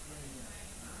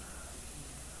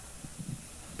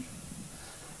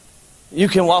 You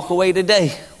can walk away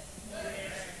today.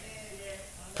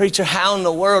 Preacher, how in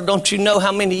the world? Don't you know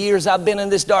how many years I've been in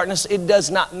this darkness? It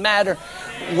does not matter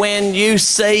when you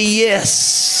say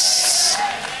yes.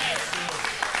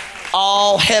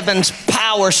 All heaven's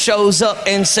power shows up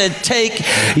and said, take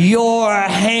your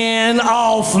hand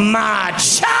off my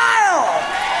child.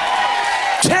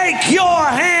 Take your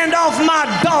hand off my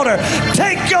daughter.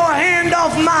 Take your hand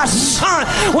off my son.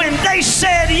 When they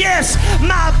said yes,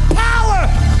 my power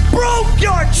broke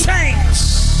your chains.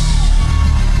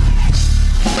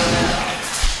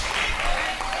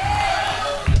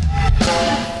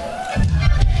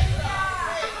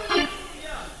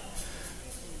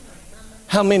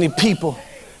 How many people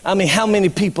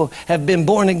have been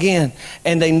born again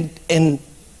and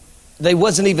they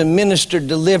wasn't even ministered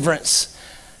deliverance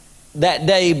that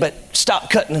day, but stopped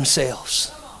cutting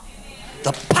themselves?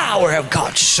 The power of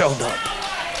God showed up.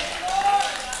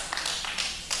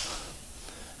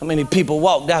 How many people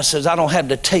walked out and says, I don't have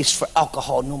the taste for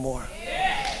alcohol no more?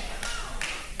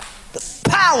 The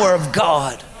power of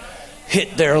God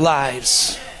hit their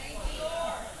lives.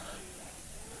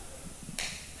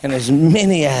 And as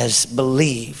many as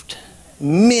believed,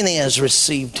 many as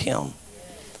received him.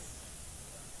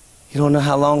 You don't know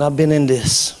how long I've been in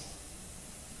this.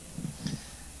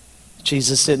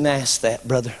 Jesus didn't ask that,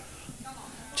 brother.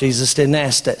 Jesus didn't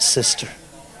ask that, sister.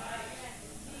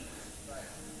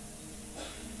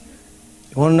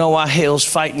 You want to know why hell's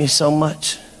fighting you so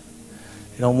much?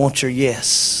 You don't want your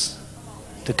yes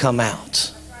to come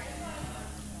out.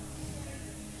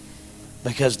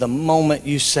 Because the moment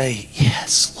you say,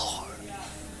 yes, Lord,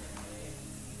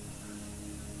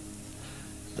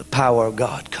 the power of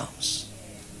God comes.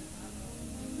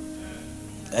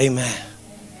 Amen.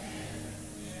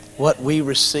 What we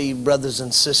receive, brothers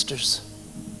and sisters,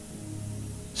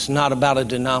 it's not about a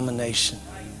denomination.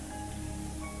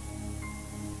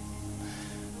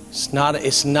 It's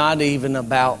not even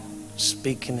about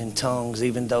speaking in tongues,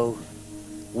 even though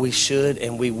we should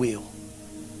and we will.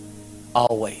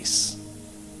 Always.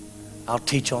 I'll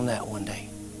teach on that one day.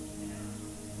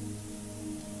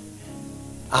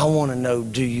 I want to know,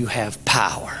 do you have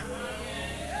power?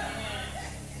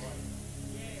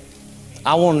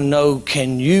 I want to know,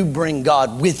 can you bring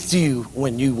God with you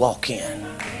when you walk in?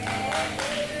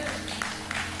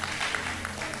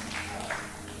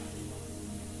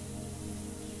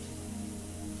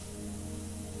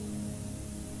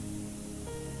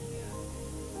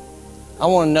 I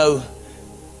want to know,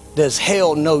 does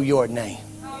hell know your name?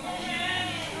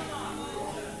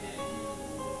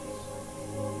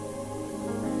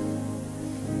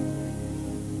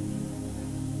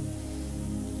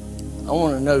 I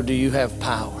want to know, do you have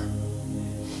power?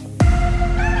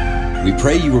 We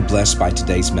pray you were blessed by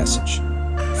today's message.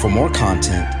 For more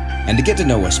content and to get to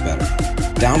know us better,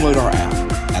 download our app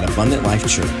at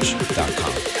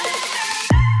abundantlifechurch.com.